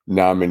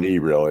nominee,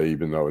 really,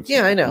 even though it's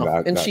I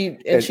know.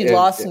 She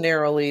lost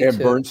narrowly. And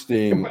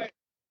Bernstein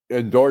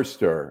endorsed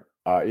her.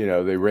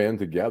 They ran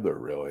together,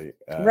 really.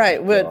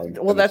 Right.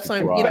 Well, that's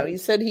fine. He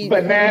said he.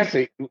 But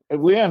Nancy,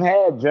 we have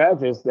had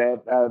judges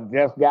that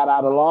just got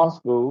out of law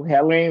school.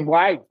 Helene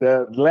White,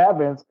 the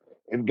Levins,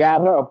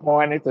 got her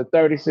appointed to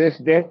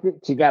 36th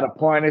District. She got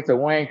appointed to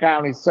Wayne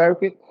County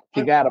Circuit.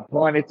 She got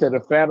appointed to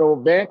the federal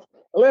bench.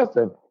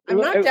 Listen, I'm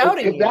not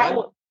doubting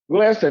you.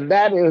 Listen,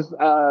 that is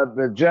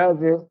the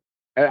judges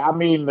I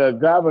mean, the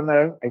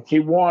governor, she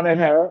wanted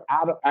her.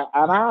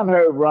 And I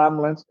heard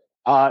rumblings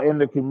in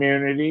the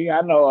community.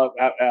 I know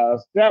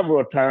several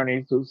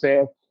attorneys who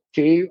said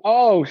she's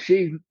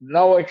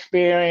no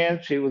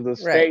experience. She was a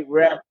state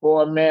rep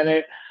for a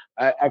minute,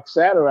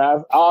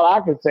 etc. All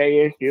I can say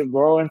is she'll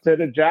grow into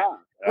the job.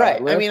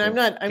 Right. I mean, I'm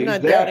not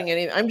doubting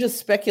anything. I'm just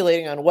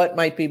speculating on what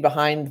might be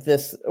behind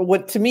this.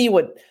 What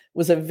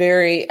was a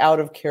very out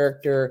of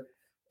character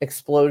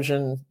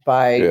explosion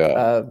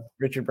by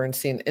Richard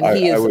Bernstein, and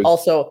he is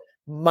also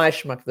my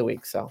schmuck of the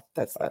week. So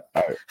that's that.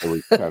 I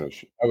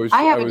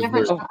have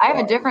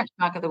a different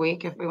schmuck of the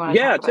week if we want to.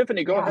 Yeah,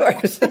 Tiffany, go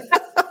ahead.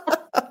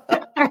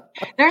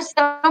 There's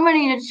so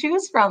many to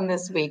choose from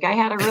this week. I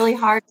had a really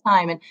hard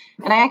time, and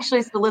I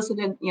actually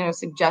solicited,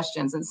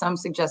 suggestions, and some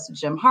suggested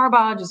Jim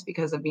Harbaugh just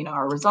because of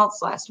our results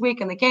last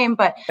week in the game.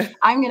 But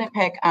I'm going to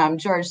pick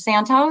George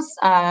Santos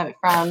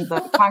from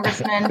the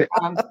congressman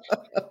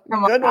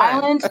from Long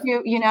Island,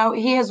 who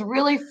he has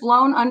really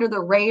flown under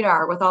the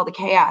radar with all the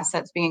chaos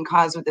that's being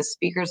caused with the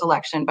speaker's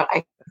election. But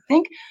I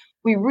think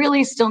we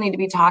really still need to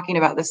be talking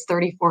about this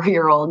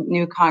 34-year-old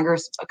new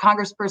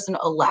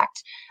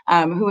congressperson-elect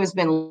who has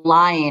been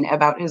lying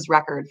about his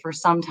record for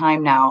some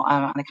time now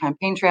on the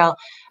campaign trail,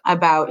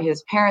 about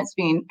his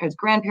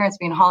grandparents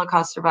being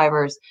Holocaust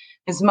survivors,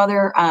 his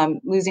mother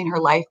losing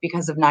her life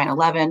because of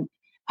 9/11.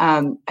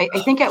 I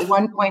think at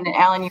one point, and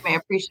Allan, you may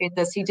appreciate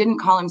this, he didn't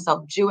call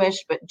himself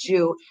Jewish, but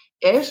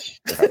Jew-ish.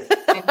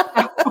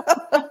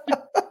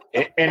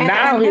 And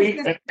now he's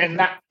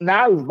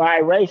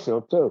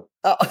biracial too.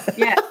 Oh.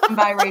 Yeah, I'm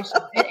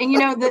biracial.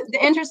 And the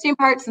interesting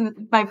parts,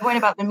 and my point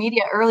about the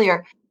media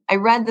earlier, I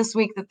read this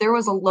week that there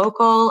was a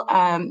local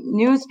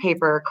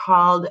newspaper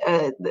called,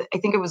 I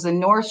think it was the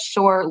North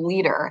Shore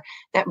Leader,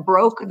 that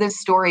broke this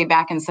story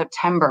back in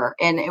September,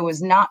 and it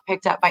was not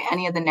picked up by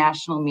any of the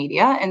national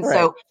media. And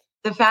so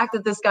the fact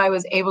that this guy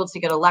was able to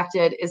get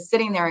elected, is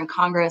sitting there in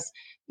Congress,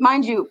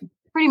 mind you,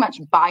 pretty much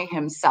by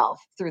himself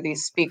through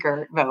these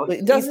speaker votes.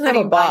 He doesn't have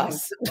a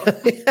boss.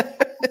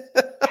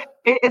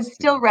 It's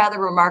still rather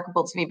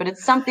remarkable to me, but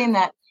it's something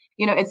that,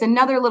 it's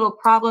another little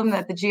problem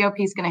that the GOP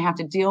is going to have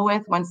to deal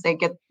with once they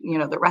get,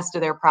 the rest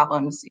of their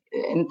problems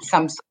in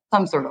some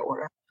sort of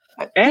order.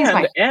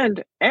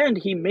 And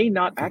he may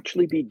not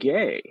actually be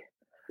gay.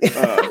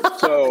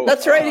 So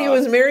that's right. He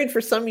was married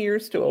for some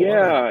years to a woman.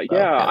 Yeah. Okay.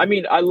 I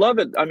mean, I love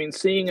it. I mean,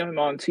 seeing him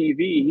on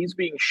TV, he's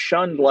being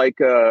shunned like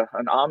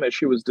an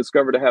Amish who was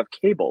discovered to have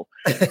cable.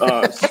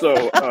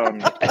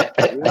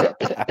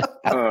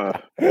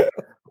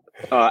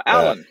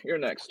 Allan, you're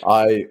next.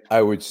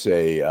 I would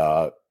say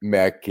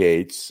Matt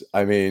Gaetz.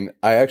 I mean,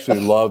 I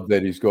actually love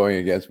that he's going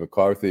against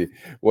McCarthy.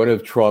 One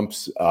of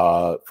Trump's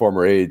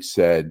former aides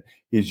said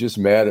he's just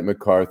mad at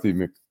McCarthy.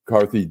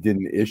 McCarthy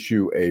didn't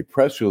issue a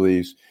press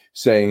release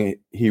saying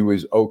he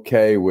was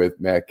okay with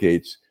Matt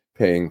Gaetz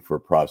paying for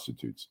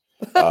prostitutes.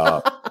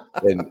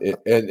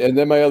 And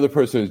then my other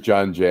person is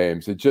John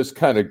James. It just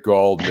kind of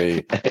galled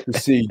me to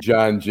see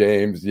John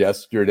James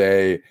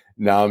yesterday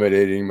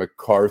nominating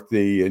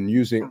McCarthy and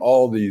using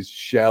all these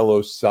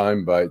shallow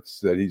sound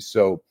bites that he's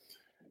so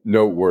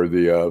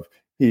noteworthy of.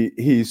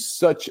 He's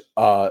such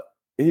a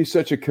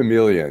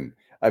chameleon.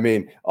 I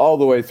mean, all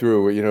the way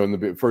through, in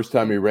the first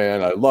time he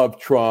ran, I love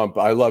Trump.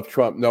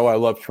 No, I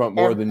love Trump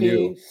more than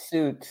you.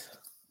 Suit.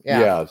 Yeah.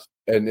 Yes.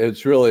 And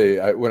it's really,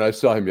 when I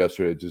saw him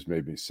yesterday, it just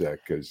made me sick.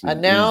 Because a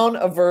noun,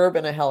 a verb,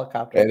 and a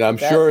helicopter. And I'm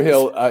sure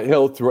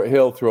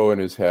he'll throw in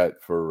his hat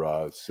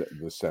for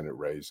the Senate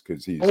race,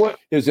 because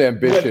his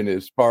ambition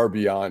is far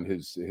beyond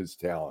his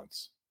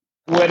talents.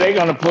 Well, they're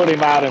going to put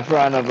him out in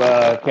front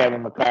of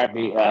Kevin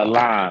McCarthy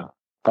lawn,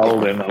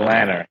 holding the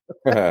lantern.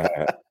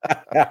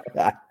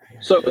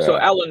 So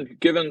Allan,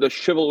 given the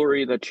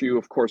chivalry that you,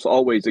 of course,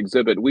 always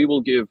exhibit, we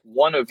will give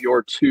one of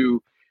your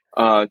two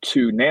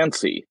to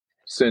Nancy,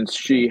 since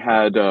she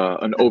had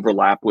an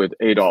overlap with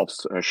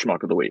Adolph's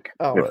Schmuck of the Week.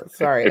 Oh,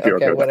 sorry.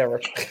 Okay, whatever.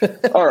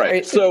 All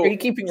right. Are you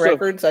keeping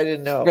records? I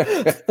didn't know.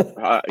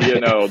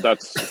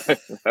 That's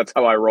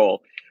how I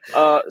roll.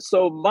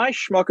 So my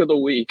Schmuck of the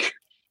Week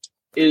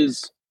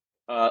is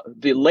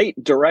the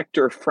late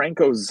director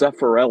Franco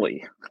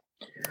Zeffirelli.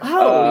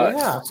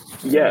 Yeah.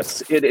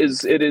 Yes, it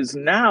is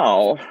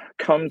now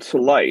come to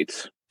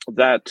light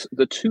that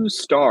the two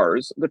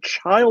stars, the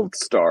child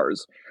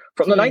stars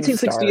from the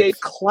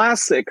 1968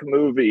 classic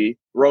movie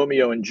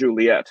Romeo and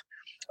Juliet,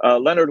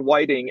 Leonard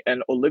Whiting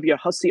and Olivia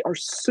Hussey, are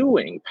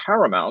suing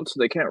Paramount.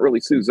 They can't really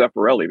sue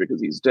Zeffirelli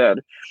because he's dead,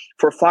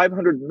 for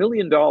 $500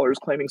 million,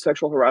 claiming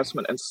sexual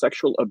harassment and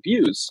sexual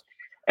abuse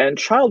and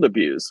child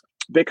abuse,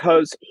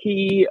 because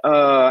he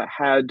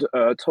had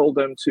told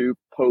them to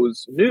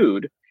pose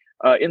nude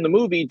in the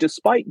movie,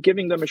 despite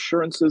giving them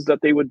assurances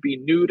that they would be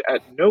nude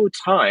at no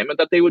time and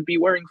that they would be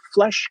wearing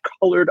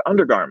flesh-colored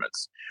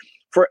undergarments.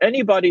 For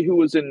anybody who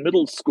was in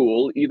middle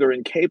school, either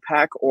in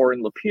K-Pac or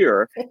in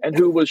Lapeer, and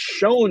who was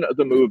shown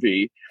the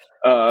movie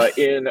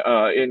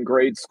in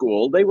grade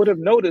school, they would have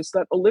noticed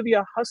that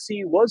Olivia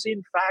Hussey was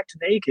in fact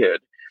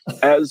naked,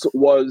 as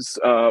was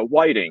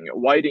Whiting.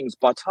 Whiting's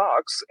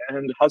buttocks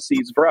and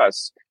Hussey's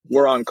breasts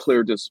were on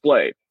clear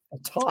display.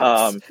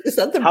 Is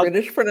that the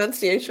British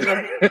pronunciation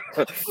of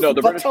no,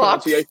 the British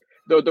pronunciation.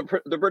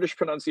 The British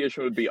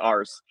pronunciation would be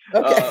arse.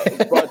 Okay.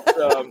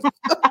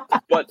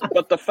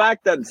 But the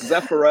fact that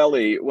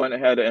Zeffirelli went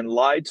ahead and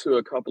lied to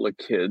a couple of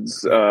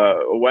kids,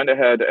 went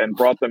ahead and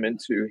brought them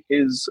into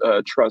his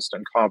trust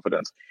and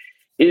confidence,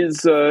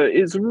 is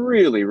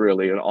really,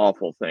 really an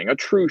awful thing, a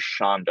true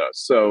shanda.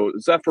 So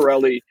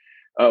Zeffirelli,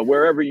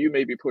 wherever you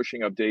may be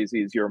pushing up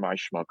daisies, you're my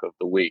schmuck of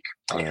the week.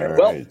 Right.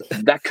 Well,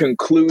 that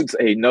concludes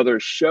another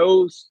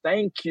show.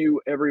 Thank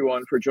you,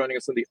 everyone, for joining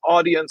us in the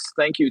audience.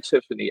 Thank you,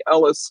 Tiffany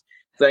Ellis.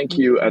 Thank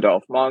you,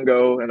 Adolph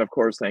Mongo. And, of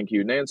course, thank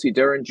you, Nancy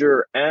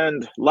Derringer.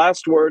 And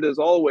last word, as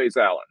always,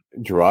 Allan.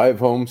 Drive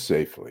home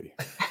safely.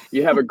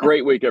 You have a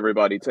great week,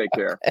 everybody. Take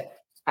care.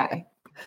 Bye.